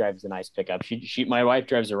wife drives a nice pickup. My wife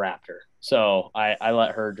drives a Raptor, so I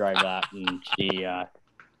let her drive that, and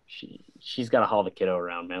she's got to haul the kiddo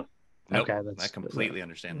around, man. Nope, okay, I completely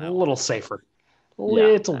understand that. A little safer,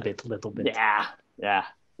 little bit. Yeah.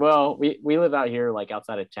 Well, we live out here, like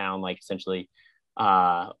outside of town, like essentially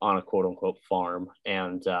on a quote unquote farm,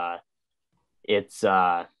 and it's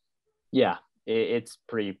it's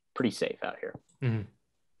pretty safe out here. Mhm.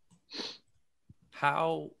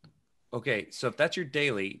 Okay, so if that's your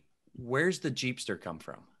daily, where's the Jeepster come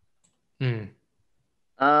from? Mm.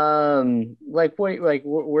 Like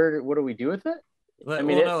what do we do with it? I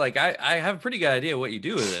mean, no, like I have a pretty good idea what you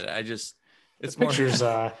do with it. It's more pictures.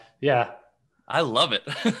 Yeah, I love it.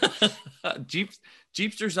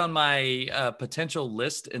 Jeepster's on my potential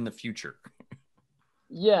list in the future.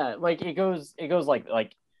 Yeah, like it goes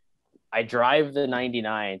like I drive the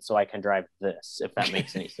 99 so I can drive this, if that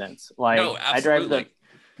makes any sense. Like No, I drive absolutely.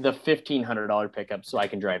 the $1,500 pickup so I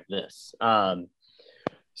can drive this.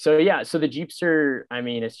 So yeah, so the Jeepster, I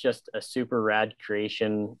mean, it's just a super rad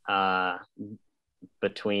creation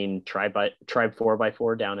between Tribe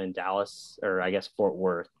 4x4 down in Dallas, or I guess Fort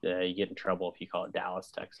Worth. You get in trouble if you call it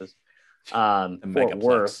Dallas, Texas. Fort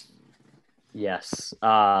Worth. Yes.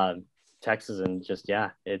 Texas, and just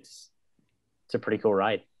it's a pretty cool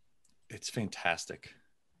ride. It's fantastic.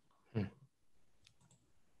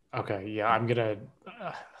 Okay, yeah, I'm gonna.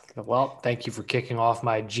 Well, thank you for kicking off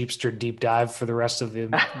my Jeepster deep dive for the rest of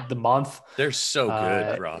the month. They're so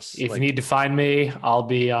good, Ross. If you need to find me, I'll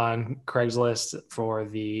be on Craigslist for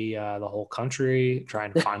the whole country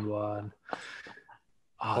trying to find one.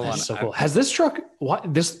 Oh, that's so cool. Has this truck?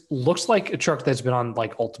 What? This looks like a truck that's been on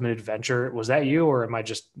like Ultimate Adventure. Was that you, or am I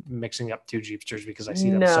just mixing up two Jeepsters because I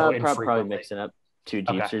see them so infrequently? Probably mixing up two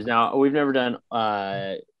Jeepsters. Okay. Now we've never done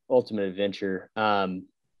Ultimate Adventure.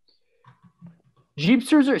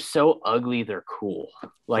 Jeepsters are so ugly, they're cool.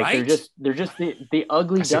 Like right? they're just the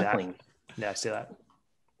ugly duckling. Yeah, I see that.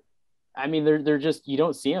 I mean, they're just, you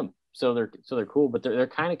don't see them, so they're cool, but they're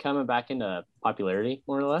kind of coming back into popularity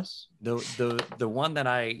more or less. The one that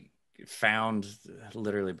I found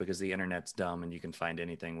literally because the internet's dumb and you can find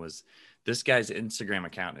anything was this guy's Instagram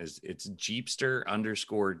account it's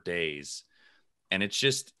Jeepster_days, and it's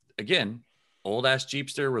just again old ass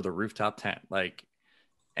Jeepster with a rooftop tent like.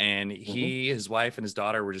 And his wife and his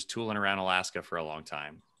daughter were just tooling around Alaska for a long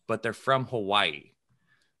time, but they're from Hawaii.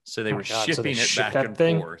 So they were shipping it back and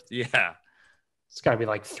forth. Yeah. It's got to be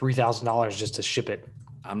like $3,000 just to ship it.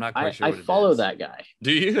 I'm not quite sure. I follow that guy.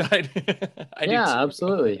 Do you? I yeah, do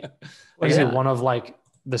absolutely. Is he one of like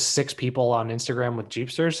the 6 people on Instagram with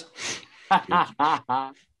Jeepsters?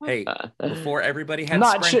 Hey, before everybody had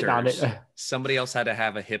Sprinters, somebody else had to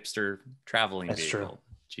have a hipster traveling vehicle. True.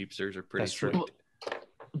 Jeepsters are pretty sweet.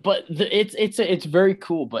 But it's very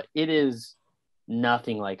cool, but it is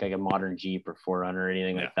nothing like a modern Jeep or 4Runner or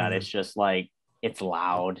anything like that. It's just like, it's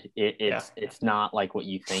loud. It's not like what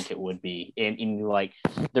you think it would be. And like,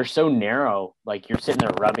 they're so narrow, like you're sitting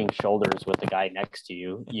there rubbing shoulders with the guy next to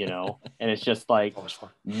you, you know, and it's just like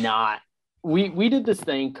we did this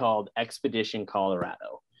thing called Expedition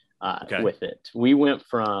Colorado with it. We went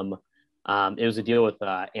from it was a deal with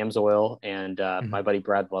Amsoil and my buddy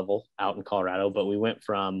Brad Lovell out in Colorado, but we went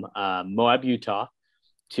from Moab, Utah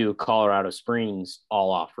to Colorado Springs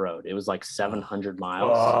all off road. It was like 700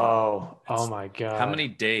 miles. Oh my God. How many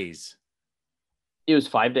days? It was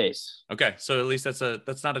 5 days. Okay. So at least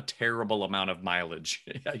that's not a terrible amount of mileage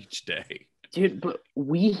each day. Dude, but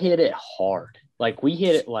we hit it hard. Like we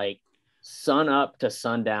hit it like sun up to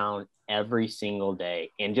sundown every single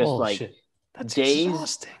day. And just that's days.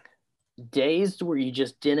 Exhausting. Days where you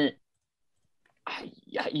just did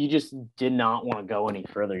not want to go any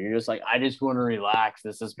further. You're just like, I just want to relax.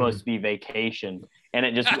 This is supposed to be vacation. And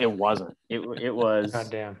it wasn't. It was.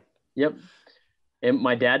 God damn. Yep. And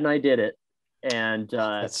my dad and I did it. And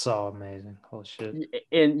that's so amazing. Holy shit.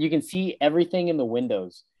 And you can see everything in the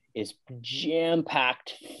windows is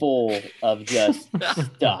jam-packed full of just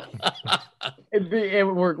stuff. And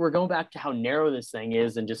we're going back to how narrow this thing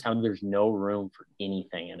is and just how there's no room for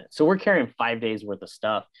anything in it. So we're carrying 5 days worth of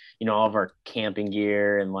stuff, you know, all of our camping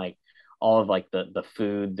gear and like all of like the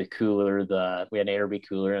food, the cooler, we had an ARB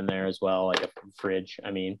cooler in there as well, like a fridge.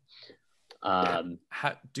 I mean, how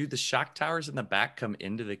do the shock towers in the back come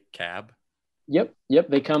into the cab? Yep.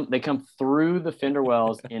 They come through the fender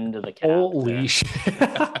wells into the cab. Holy shit.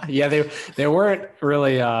 Yeah, they weren't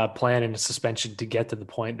really planning a suspension to get to the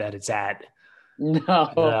point that it's at.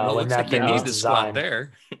 No, when that thing needs to squat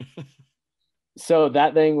there. So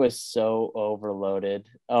that thing was so overloaded.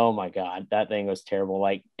 Oh my God, that thing was terrible.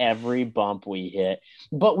 Like every bump we hit,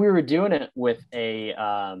 but we were doing it with a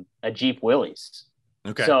Jeep Willys.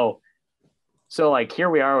 Okay. So like here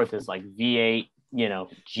we are with this like V8, you know,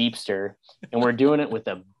 Jeepster, and we're doing it with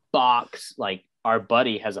a box. Like our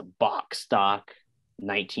buddy has a box stock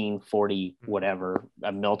 1940 whatever,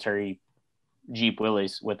 a military Jeep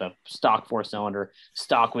Willys with a stock 4-cylinder,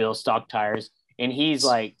 stock wheels, stock tires, and he's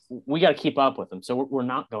like, we got to keep up with him, so we're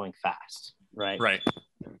not going fast, right?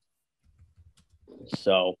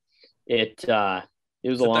 So it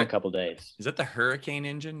was a long couple days. Is that the Hurricane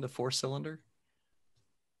engine, the 4-cylinder?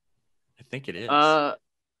 I think it is.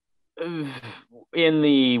 In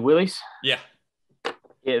the wheelies? Yeah.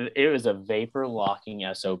 It was a vapor locking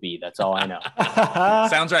SOB. That's all I know.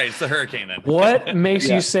 Sounds right. It's the Hurricane then. What makes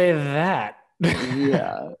you say that?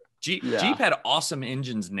 Yeah. Jeep had awesome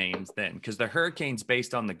engines names then, because the Hurricane's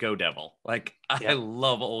based on the Go Devil. Like, I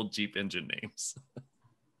love old Jeep engine names.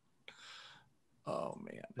 Oh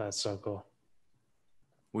man, that's so cool.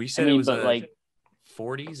 Well, you said it was like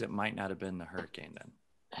 40s. It might not have been the Hurricane then.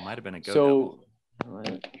 It might have been a Go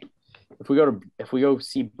Devil. If we go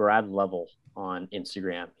see Brad Level on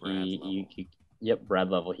Instagram, Brad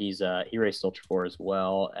Level. He raced Ultra4 as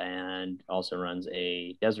well, and also runs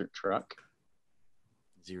a desert truck.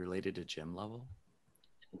 Is he related to Jim Level?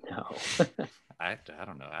 No. I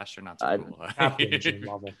don't know. Astronauts are cool. Happy Jim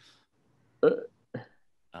Level.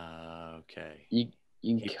 Okay. He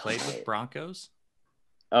played with Broncos?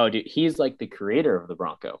 Oh, dude, he's like the creator of the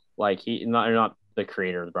Bronco. Like he not the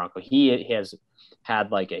creator of the Bronco. He has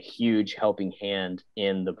had like a huge helping hand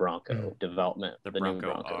in the Bronco development. The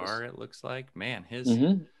Bronco R, it looks like. Man, his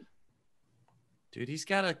dude, he's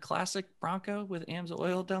got a classic Bronco with AMS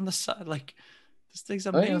oil down the side. Like, this thing's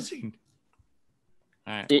amazing.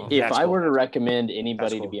 All right. Well, if I were to recommend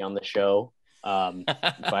anybody to be on the show,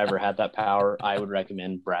 if I ever had that power, I would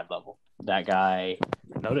recommend Brad Level. That guy,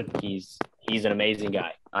 noted. He's an amazing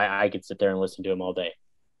guy. I could sit there and listen to him all day.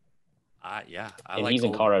 He's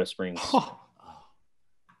in Colorado Springs.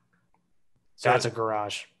 That's a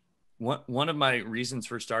garage. One of my reasons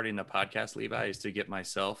for starting the podcast, Levi, is to get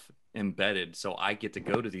myself embedded so I get to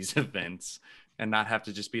go to these events and not have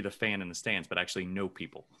to just be the fan in the stands, but actually know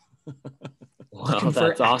people. Well,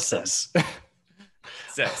 that's awesome.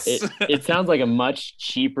 It sounds like a much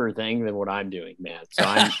cheaper thing than what I'm doing, man. So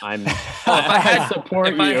I'm if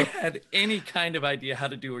I had any kind of idea how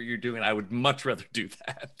to do what you're doing, I would much rather do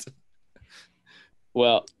that.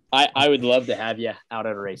 Well, I would love to have you out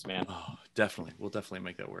at a race, man. Oh, definitely. We'll definitely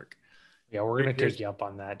make that work. Yeah, we're going to take you up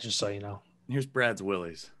on that, just so you know. Here's Brad's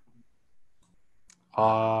Willies.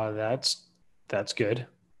 That's good.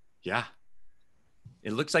 Yeah.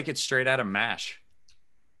 It looks like it's straight out of MASH.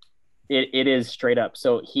 It is straight up.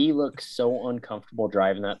 So he looks so uncomfortable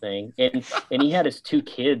driving that thing. And he had his 2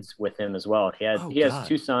 kids with him as well. He has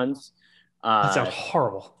 2 sons. That sounds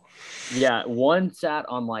horrible. Yeah, one sat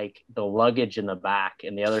on like the luggage in the back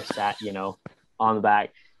and the other sat, on the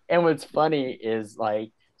back. And what's funny is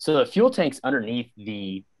like, so the fuel tank's underneath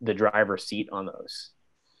the driver's seat on those.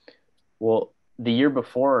 Well, the year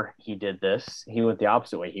before he did this, he went the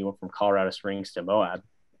opposite way. He went from Colorado Springs to Moab.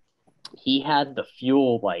 He had the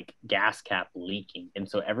fuel like gas cap leaking. And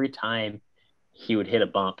so every time he would hit a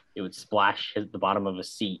bump, it would splash the bottom of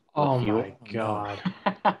his seat. Oh fuel. My God.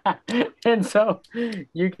 And so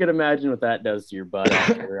you can imagine what that does to your butt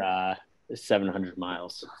after 700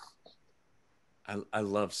 miles. I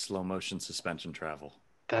love slow motion suspension travel.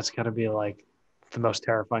 That's got to be like the most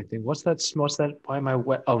terrifying thing. What's that? Why am I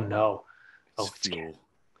wet? Oh no. It's fuel.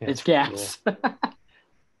 It's gas.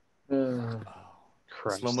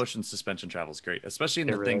 Slow motion suspension travel is great, especially in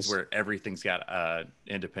the things where everything's got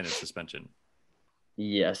independent suspension.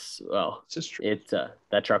 Yes. Well, it's just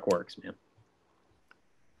that truck works, man.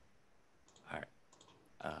 All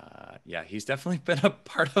right. Yeah, he's definitely been a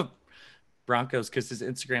part of Broncos because his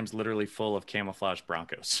Instagram's literally full of camouflage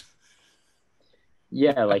Broncos.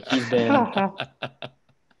 Yeah, like he's been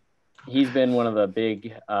one of the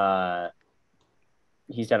big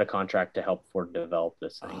he's had a contract to help Ford develop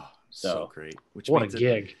this thing. Oh, so great. What a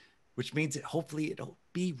gig. Which means hopefully it'll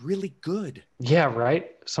be really good. Yeah,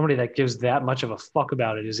 right. Somebody that gives that much of a fuck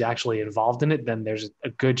about it is actually involved in it, then there's a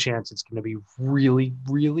good chance it's going to be really,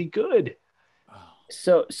 really good.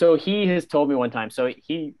 So he has told me one time. So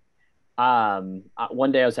he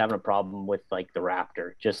one day I was having a problem with like the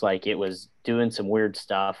Raptor, just like it was doing some weird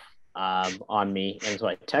stuff on me. And so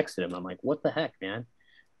I texted him. I'm like, what the heck, man?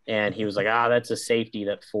 And he was like, that's a safety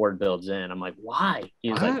that Ford builds in. I'm like, why?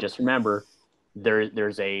 He was like, just remember,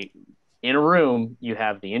 there's in a room, you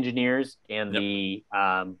have the engineers and the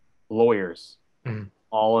lawyers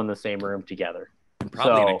all in the same room together. And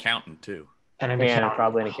probably an accountant too. And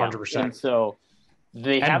probably an accountant. 100%. And so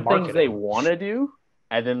they have things they want to do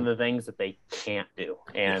and then the things that they can't do.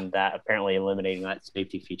 And that apparently eliminating that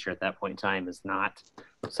safety feature at that point in time is not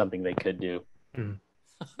something they could do.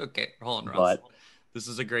 Okay, hold on, Ross. This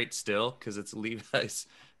is a great still because it's Levi's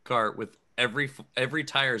car with every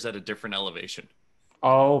tire is at a different elevation.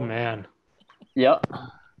 Oh man. Yep.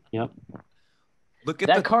 Look at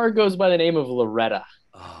that car goes by the name of Loretta.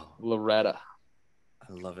 Oh, Loretta.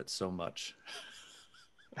 I love it so much.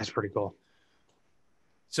 That's pretty cool.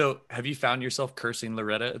 So have you found yourself cursing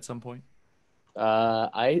Loretta at some point?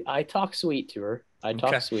 I talk sweet to her. I talk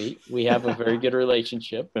Okay. sweet. We have a very good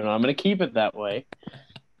relationship, and I'm going to keep it that way.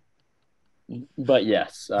 But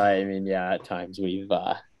yes, I mean, yeah, at times we've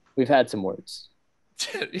had some words.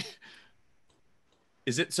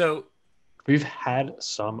 Is it so? We've had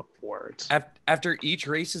some words. After each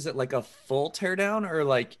race, is it like a full teardown, or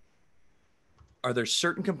like, are there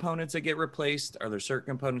certain components that get replaced? Are there certain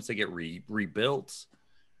components that get rebuilt?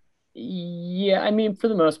 Yeah, I mean, for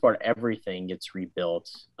the most part, everything gets rebuilt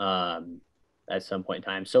at some point in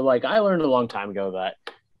time. So, like, I learned a long time ago that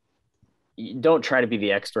you don't try to be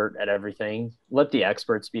the expert at everything. Let the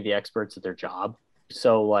experts be the experts at their job.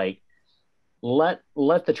 So, like, let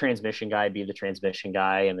the transmission guy be the transmission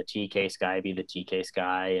guy, and the T case guy be the T case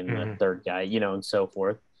guy, and the third guy, and so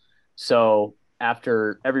forth. So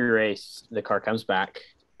after every race, the car comes back.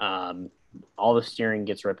 All the steering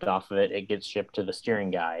gets ripped off of it. It gets shipped to the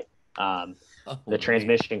steering guy. The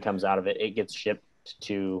transmission comes out of it. It gets shipped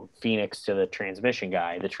to Phoenix to the transmission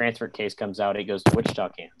guy. The transfer case comes out. It goes to Wichita,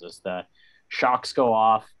 Kansas. The shocks go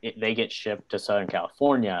off. They get shipped to Southern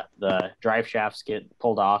California. The drive shafts get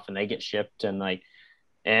pulled off and they get shipped and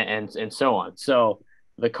so on. So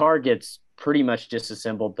the car gets pretty much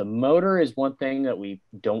disassembled. The motor is one thing that we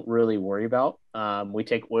don't really worry about. We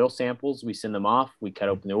take oil samples, we send them off, we cut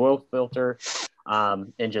open the oil filter,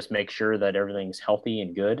 and just make sure that everything's healthy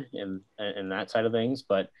and good in that side of things.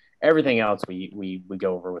 But everything else we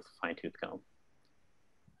go over with a fine tooth comb.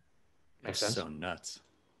 Makes sense. So nuts.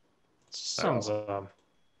 Sounds and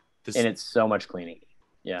it's so much cleaning.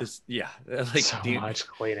 Yeah. Like so much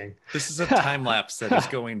cleaning. This is a time lapse that is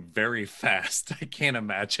going very fast. I can't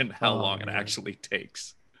imagine how long it actually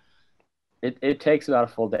takes. It takes about a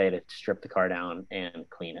full day to strip the car down and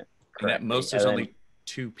clean it. And at most, there's only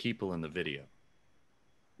 2 people in the video.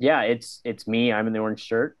 Yeah, it's me. I'm in the orange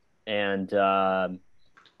shirt, and I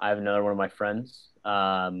have another one of my friends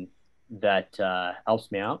that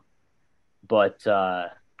helps me out. But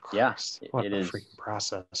yeah, what it a is freaking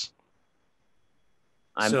process.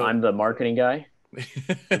 I'm the marketing guy,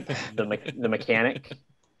 the mechanic,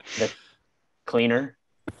 the cleaner.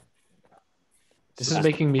 This is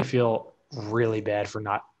making me feel really bad for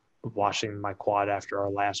not washing my quad after our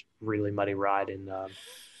last really muddy ride in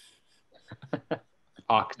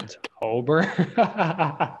October.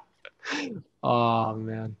 Oh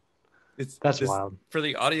man, that's wild. For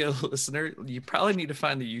the audio listener, you probably need to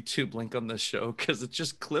find the YouTube link on this show because it's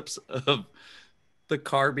just clips of the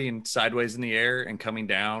car being sideways in the air and coming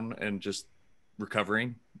down and just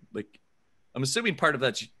recovering. Like, I'm assuming part of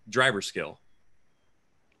that's driver skill.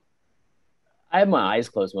 I have my eyes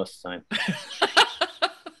closed most of the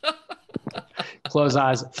time. Close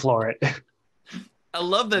eyes, floor it. I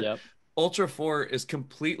love that Ultra4 is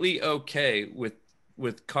completely okay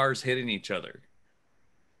with cars hitting each other.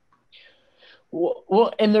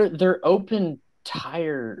 Well, and they're open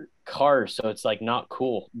tire cars, so it's like not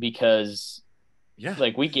cool because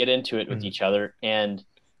like we get into it with each other, and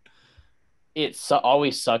it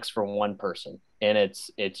always sucks for one person, and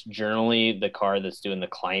it's generally the car that's doing the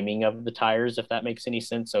climbing of the tires, if that makes any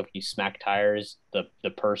sense. So if you smack tires,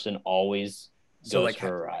 the person always goes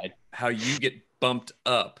for a ride. How you get bumped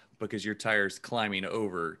up because your tire's climbing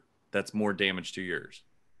over, that's more damage to yours.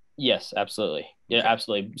 Yes, absolutely. Yeah,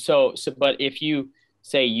 absolutely. So but if you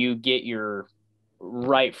say you get your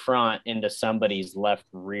right front into somebody's left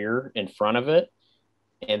rear in front of it,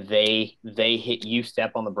 and they hit you,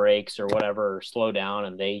 step on the brakes or whatever, or slow down,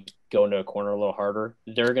 and they go into a corner a little harder,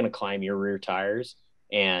 they're going to climb your rear tires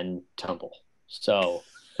and tumble. So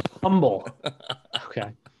tumble.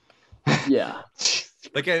 Okay. Yeah.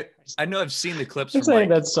 Like I know I've seen the clips from saying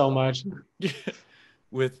that so much.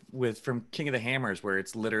 with from King of the Hammers, where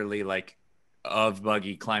it's literally like a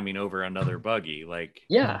buggy climbing over another buggy. Like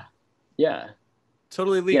yeah.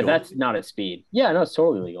 Totally legal. Yeah, that's not at speed. Yeah, no, it's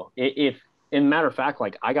totally legal. If in matter of fact,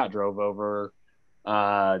 like I got drove over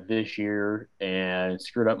this year and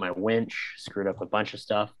screwed up my winch, screwed up a bunch of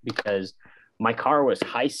stuff because my car was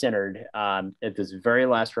high centered at this very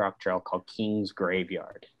last rock trail called King's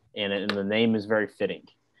Graveyard, and the name is very fitting.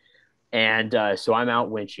 And so I'm out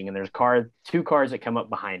winching, and there's two cars that come up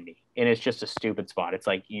behind me, and it's just a stupid spot. It's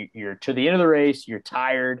like you're to the end of the race, you're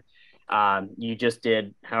tired, you just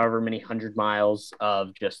did however many 100 miles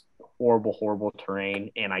of just horrible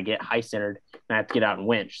terrain, and I get high centered, and I have to get out and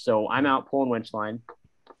winch. So I'm out pulling winch line.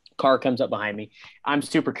 Car comes up behind me. I'm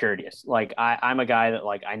super courteous. Like I'm a guy that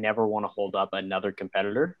like I never want to hold up another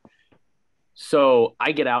competitor. So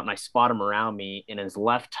I get out and I spot him around me, and his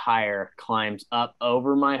left tire climbs up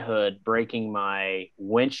over my hood, breaking my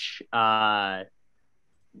winch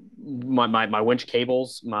my winch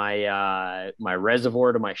cables, my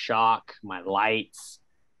reservoir to my shock, my lights,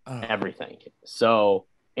 everything. So,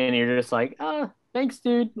 and you're just like, thanks,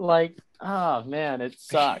 dude. Like, oh man, it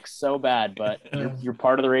sucks so bad, but you're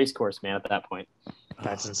part of the race course, man. At that point,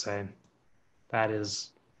 That's insane. That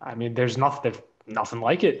is, I mean, there's nothing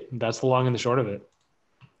like it. That's the long and the short of it.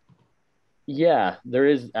 yeah, there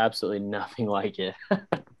is absolutely nothing like it.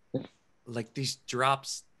 Like these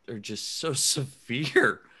drops are just so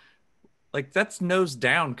severe. Like that's nose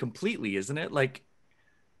down completely, isn't it? Like,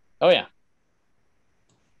 Oh yeah,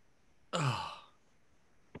 oh,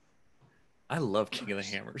 I love King of the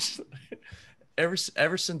Hammers. ever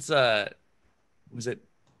since was it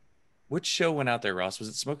which show went out there, Ross? Was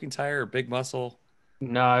it Smoking Tire or Big Muscle?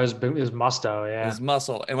 No, it was Musto, It yeah. was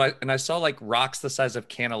Muscle. And I saw like rocks the size of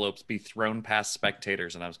cantaloupes be thrown past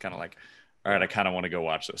spectators, and I was kind of like, all right, I kind of want to go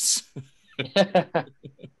watch this.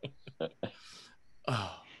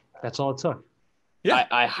 Oh, That's all it took. yeah.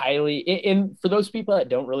 I highly, and for those people that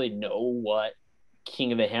don't really know what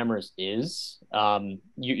King of the Hammers is,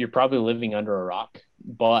 you're probably living under a rock,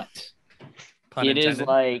 but pun it intended. is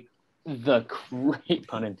like the great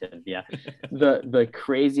pun intended, yeah, the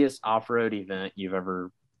craziest off-road event you've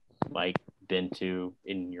ever like been to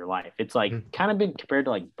in your life. It's like kind of been compared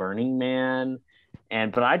to like Burning Man,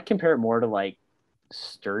 but I'd compare it more to like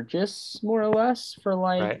Sturgis, more or less, for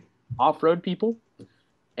like off-road people.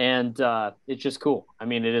 And it's just cool. I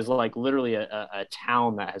mean, it is like literally a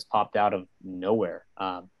town that has popped out of nowhere.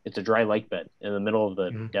 It's a dry lake bed in the middle of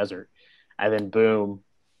the desert, and then boom,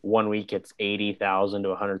 1 week it's 80,000 to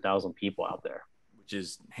 100,000 people out there, which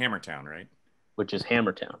is Hammertown, right? Which is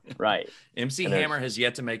Hammertown, right? MC Hammer has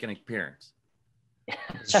yet to make an appearance.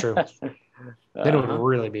 It's true. Then it would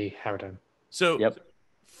really be Hammertown. So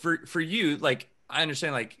for you, like I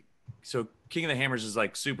understand, like so King of the Hammers is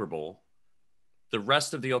like Super Bowl. The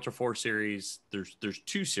rest of the Ultra 4 series, there's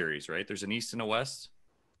two series, right? There's an East and a West.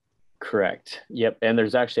 Correct. Yep. And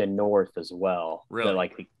there's actually a North as well. Really?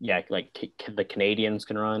 Like the Canadians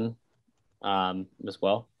can run as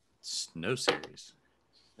well. No series.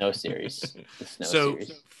 No series. So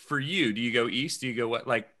for you, do you go East? Do you go what?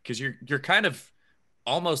 Like, because you're kind of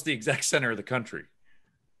almost the exact center of the country.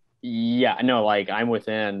 Yeah. No, like I'm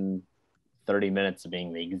within 30 minutes of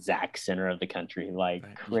being the exact center of the country.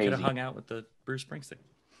 Like crazy. You could have hung out with the Bruce Springsteen.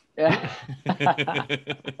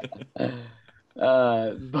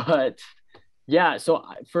 But yeah, so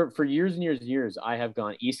for years and years and years, I have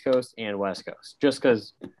gone East Coast and West Coast just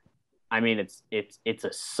because, I mean, it's a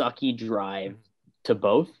sucky drive to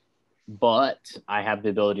both, but I have the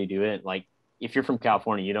ability to do it. Like if you're from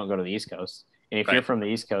California, you don't go to the East Coast, and if you're from the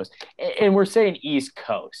East Coast, and we're saying East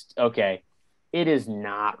Coast, okay, it is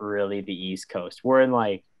not really the East Coast. We're in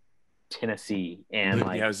like Tennessee and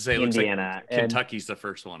like I was saying, Indiana. Like Kentucky's the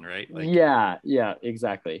first one, right? Like, yeah,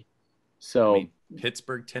 exactly. So I mean,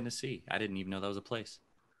 Pittsburgh, Tennessee. I didn't even know that was a place.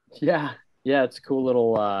 Yeah, it's a cool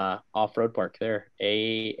little off-road park there.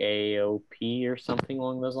 AOP or something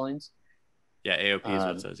along those lines. Yeah, AOP is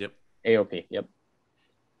what it says. Yep. AOP. Yep.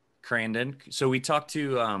 Crandon. So we talked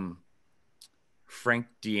to Frank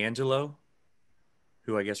D'Angelo,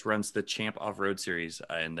 who I guess runs the Champ Off-Road Series,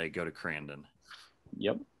 and they go to Crandon.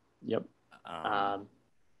 Yep.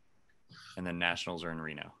 And then Nationals are in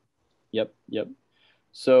Reno. Yep.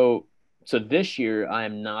 So this year I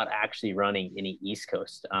am not actually running any East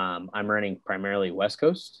Coast. I'm running primarily West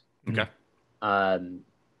Coast. Okay.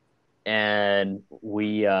 And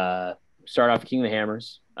we start off King of the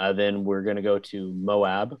Hammers. Then we're going to go to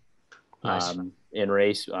Moab. Nice. In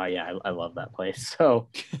race. Yeah, I love that place. So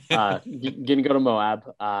gonna go to Moab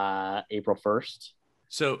April 1st.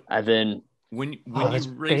 So then when that's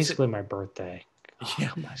you race basically my birthday.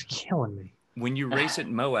 Yeah, that's killing me. When you race at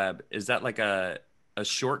Moab, is that like a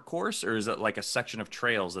short course, or is it like a section of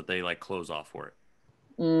trails that they like close off for it?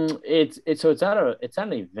 It's at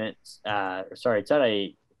an event. It's at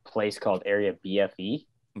a place called Area BFE.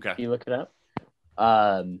 Okay. If you look it up.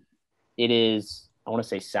 It is, I want to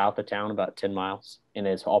say, south of town, about 10 miles, and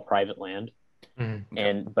it's all private land.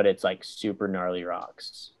 But it's like super gnarly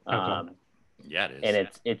rocks. Yeah, it is. And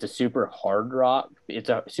it's a super hard rock. It's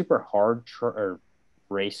a super hard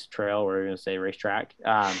race trail. We're going to say racetrack.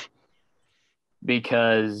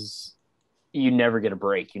 Because you never get a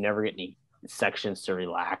break. You never get any sections to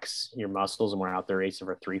relax your muscles, and we're out there racing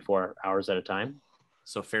for 3-4 hours at a time.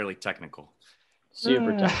 So fairly technical.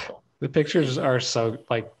 Super technical. The pictures are so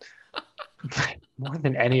like more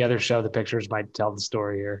than any other show. The pictures might tell the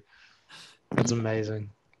story here. That's amazing.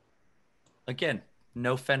 Again,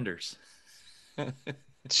 no fenders. Yeah,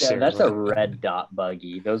 that's a red dot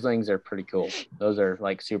buggy. Those things are pretty cool. Those are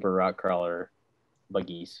like super rock crawler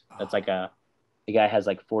buggies. That's like the guy has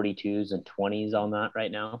like 42s and 20s on that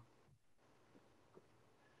right now.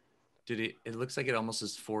 It looks like it almost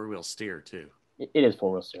is 4-wheel steer too. It is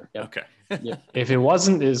 4-wheel steer. Yep. Okay. Yep. If it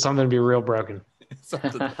wasn't, it's something to be real broken.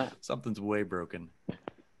 Something's way broken.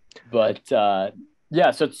 But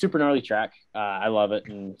yeah, so it's super gnarly track. I love it.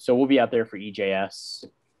 And so we'll be out there for EJS.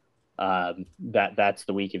 That's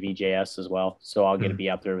the week of EJS as well. So I'll get to be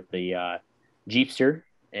out there with the Jeepster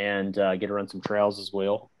and get to run some trails as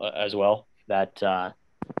well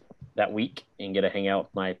that week, and get to hang out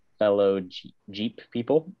with my fellow Jeep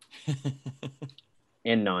people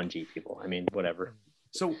and non-Jeep people. I mean, whatever.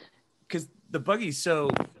 So, because the buggy's your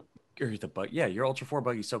Ultra4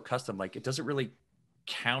 buggy's so custom, like it doesn't really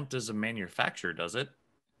count as a manufacturer, does it?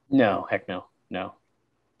 No, heck no.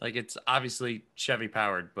 Like it's obviously Chevy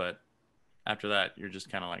powered, but after that, you're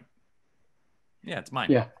just kind of like, yeah, it's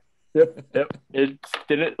mine. Yeah. Yep. It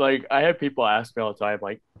didn't, like, I have people ask me all the time,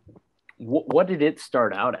 like, what did it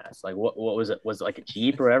start out as? Like, what was it? Was it like a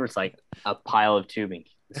Jeep or whatever? It's like a pile of tubing.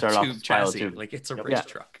 It started off as a pile of tubing. Like it's a race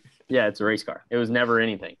truck. Yeah, it's a race car. It was never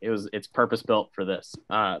anything. It's purpose built for this.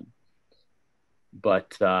 Yeah.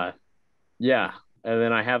 And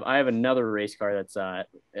then I have another race car that's a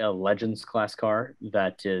Legends class car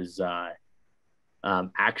that is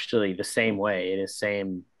actually the same way. It is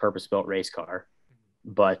same purpose built race car,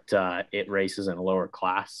 but it races in a lower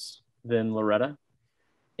class than Loretta,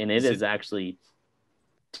 and it is actually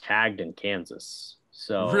tagged in Kansas.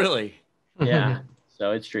 So really, yeah.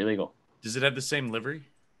 So it's street legal. Does it have the same livery?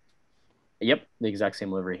 Yep, the exact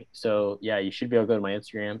same livery. So yeah, you should be able to go to my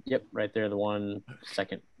Instagram. Yep, right there, the 1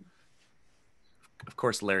 second. Of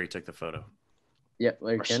course, Larry took the photo. Yep,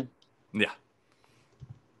 Larry Chen. Yeah.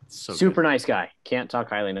 So super nice guy. Can't talk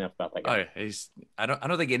highly enough about that guy. Oh, yeah. I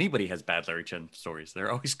don't think anybody has bad Larry Chen stories.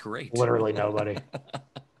 They're always great. Literally nobody.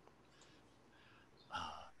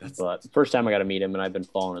 But the first time I got to meet him, and I've been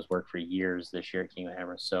following his work for years this year at King of the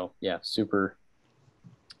Hammer. So yeah, super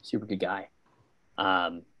good guy.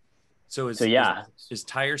 So is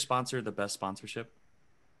Tire Sponsor the best sponsorship?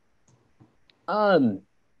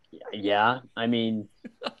 Yeah. I mean,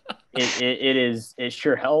 it is. It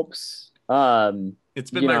sure helps. It's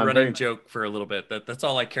been my running joke for a little bit. That's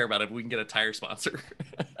all I care about. If we can get a tire sponsor.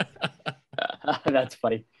 That's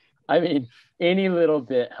funny. I mean, any little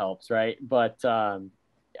bit helps, right? But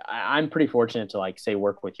I'm pretty fortunate to, like, say,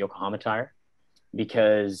 work with Yokohama Tire,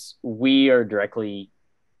 because we are directly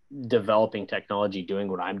developing technology, doing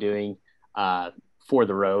what I'm doing for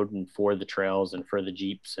the road and for the trails and for the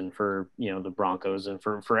Jeeps and for, the Broncos and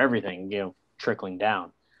for everything, trickling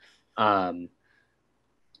down.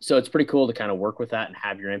 So it's pretty cool to kind of work with that and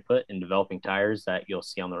have your input in developing tires that you'll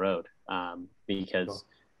see on the road, because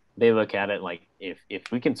they look at it like, if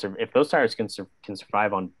those tires can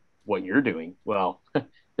survive on what you're doing, well,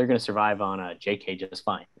 they're going to survive on a JK just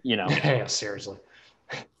fine, Yeah, seriously.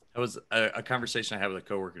 That was a conversation I had with a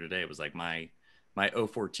coworker today. It was like my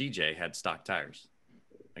 04 TJ had stock tires.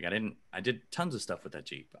 Like I did tons of stuff with that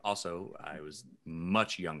Jeep. Also, I was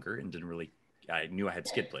much younger and I knew I had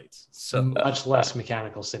skid plates. So much less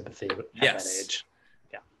mechanical sympathy at that age.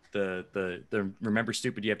 Yeah. The remember,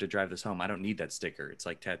 stupid, you have to drive this home. I don't need that sticker. It's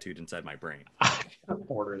like tattooed inside my brain. I'll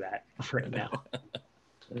order that right now.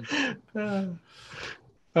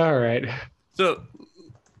 All right. So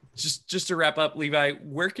just to wrap up, Levi,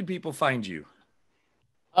 where can people find you?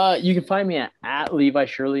 You can find me at Levi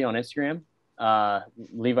Shirley on Instagram,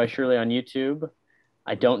 Levi Shirley on YouTube.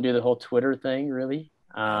 I don't do the whole Twitter thing, really.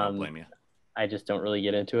 I don't blame you. I just don't really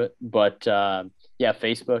get into it. But yeah,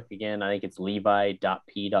 Facebook, again, I think it's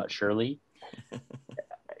levi.p.shirley.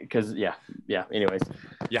 Because anyways.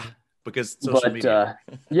 Yeah, because social media.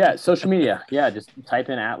 Yeah, social media. Yeah, just type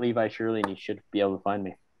in at Levi Shirley and you should be able to find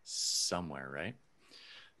me. Somewhere, right?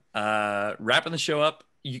 Wrapping the show up,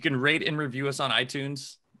 you can rate and review us on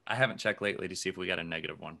iTunes. I haven't checked lately to see if we got a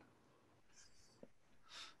negative one.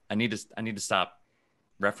 I need to stop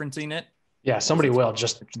referencing it. Yeah, somebody will,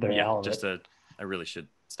 just I really should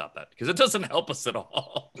stop that, because it doesn't help us at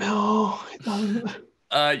all. No, it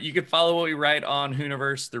doesn't. You can follow what we write on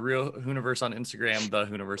Hooniverse, the real Hooniverse on Instagram, the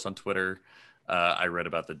Hooniverse on Twitter. I read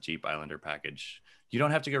about the Jeep Islander package. You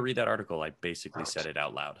don't have to go read that article. I basically said it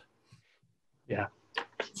out loud. Yeah,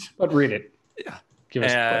 but read it. Yeah. Give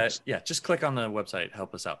us just click on the website.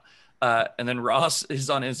 Help us out. And then Ross is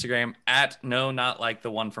on Instagram at no, not like the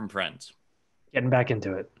one from Friends. Getting back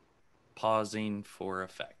into it. Pausing for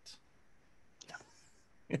effect.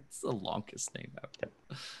 It's the longest name ever. Yep.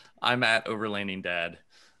 I'm at Overlanding Dad.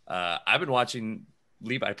 I've been watching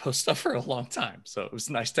Levi post stuff for a long time, so it was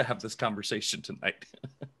nice to have this conversation tonight.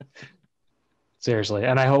 Seriously,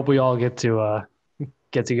 and I hope we all get to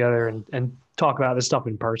get together and talk about this stuff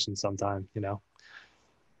in person sometime,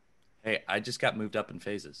 Hey, I just got moved up in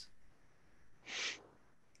phases.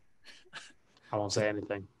 I won't say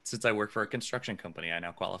anything. Since I work for a construction company, I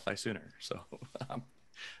now qualify sooner. So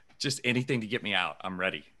just anything to get me out. I'm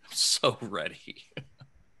ready. I'm so ready.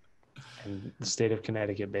 And the state of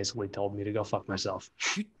Connecticut basically told me to go fuck myself.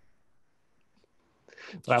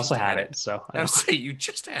 But I also had it. So I would say you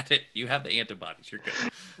just had it. You have the antibodies. You're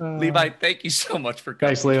good. Levi, thank you so much for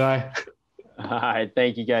coming. Thanks, Levi. All right.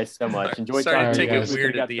 Thank you guys so much. Enjoy Sorry talking to take to you it guys.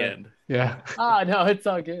 weird at the end. Yeah. No, it's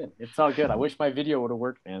all good. It's all good. I wish my video would have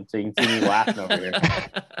worked, man, so you can see me laughing over here.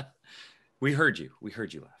 We heard you. We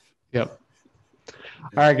heard you laugh. Yep. All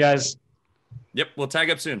right, guys. Yep. We'll tag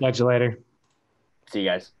up soon. Catch you later. See you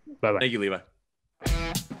guys. Bye-bye. Thank you, Levi.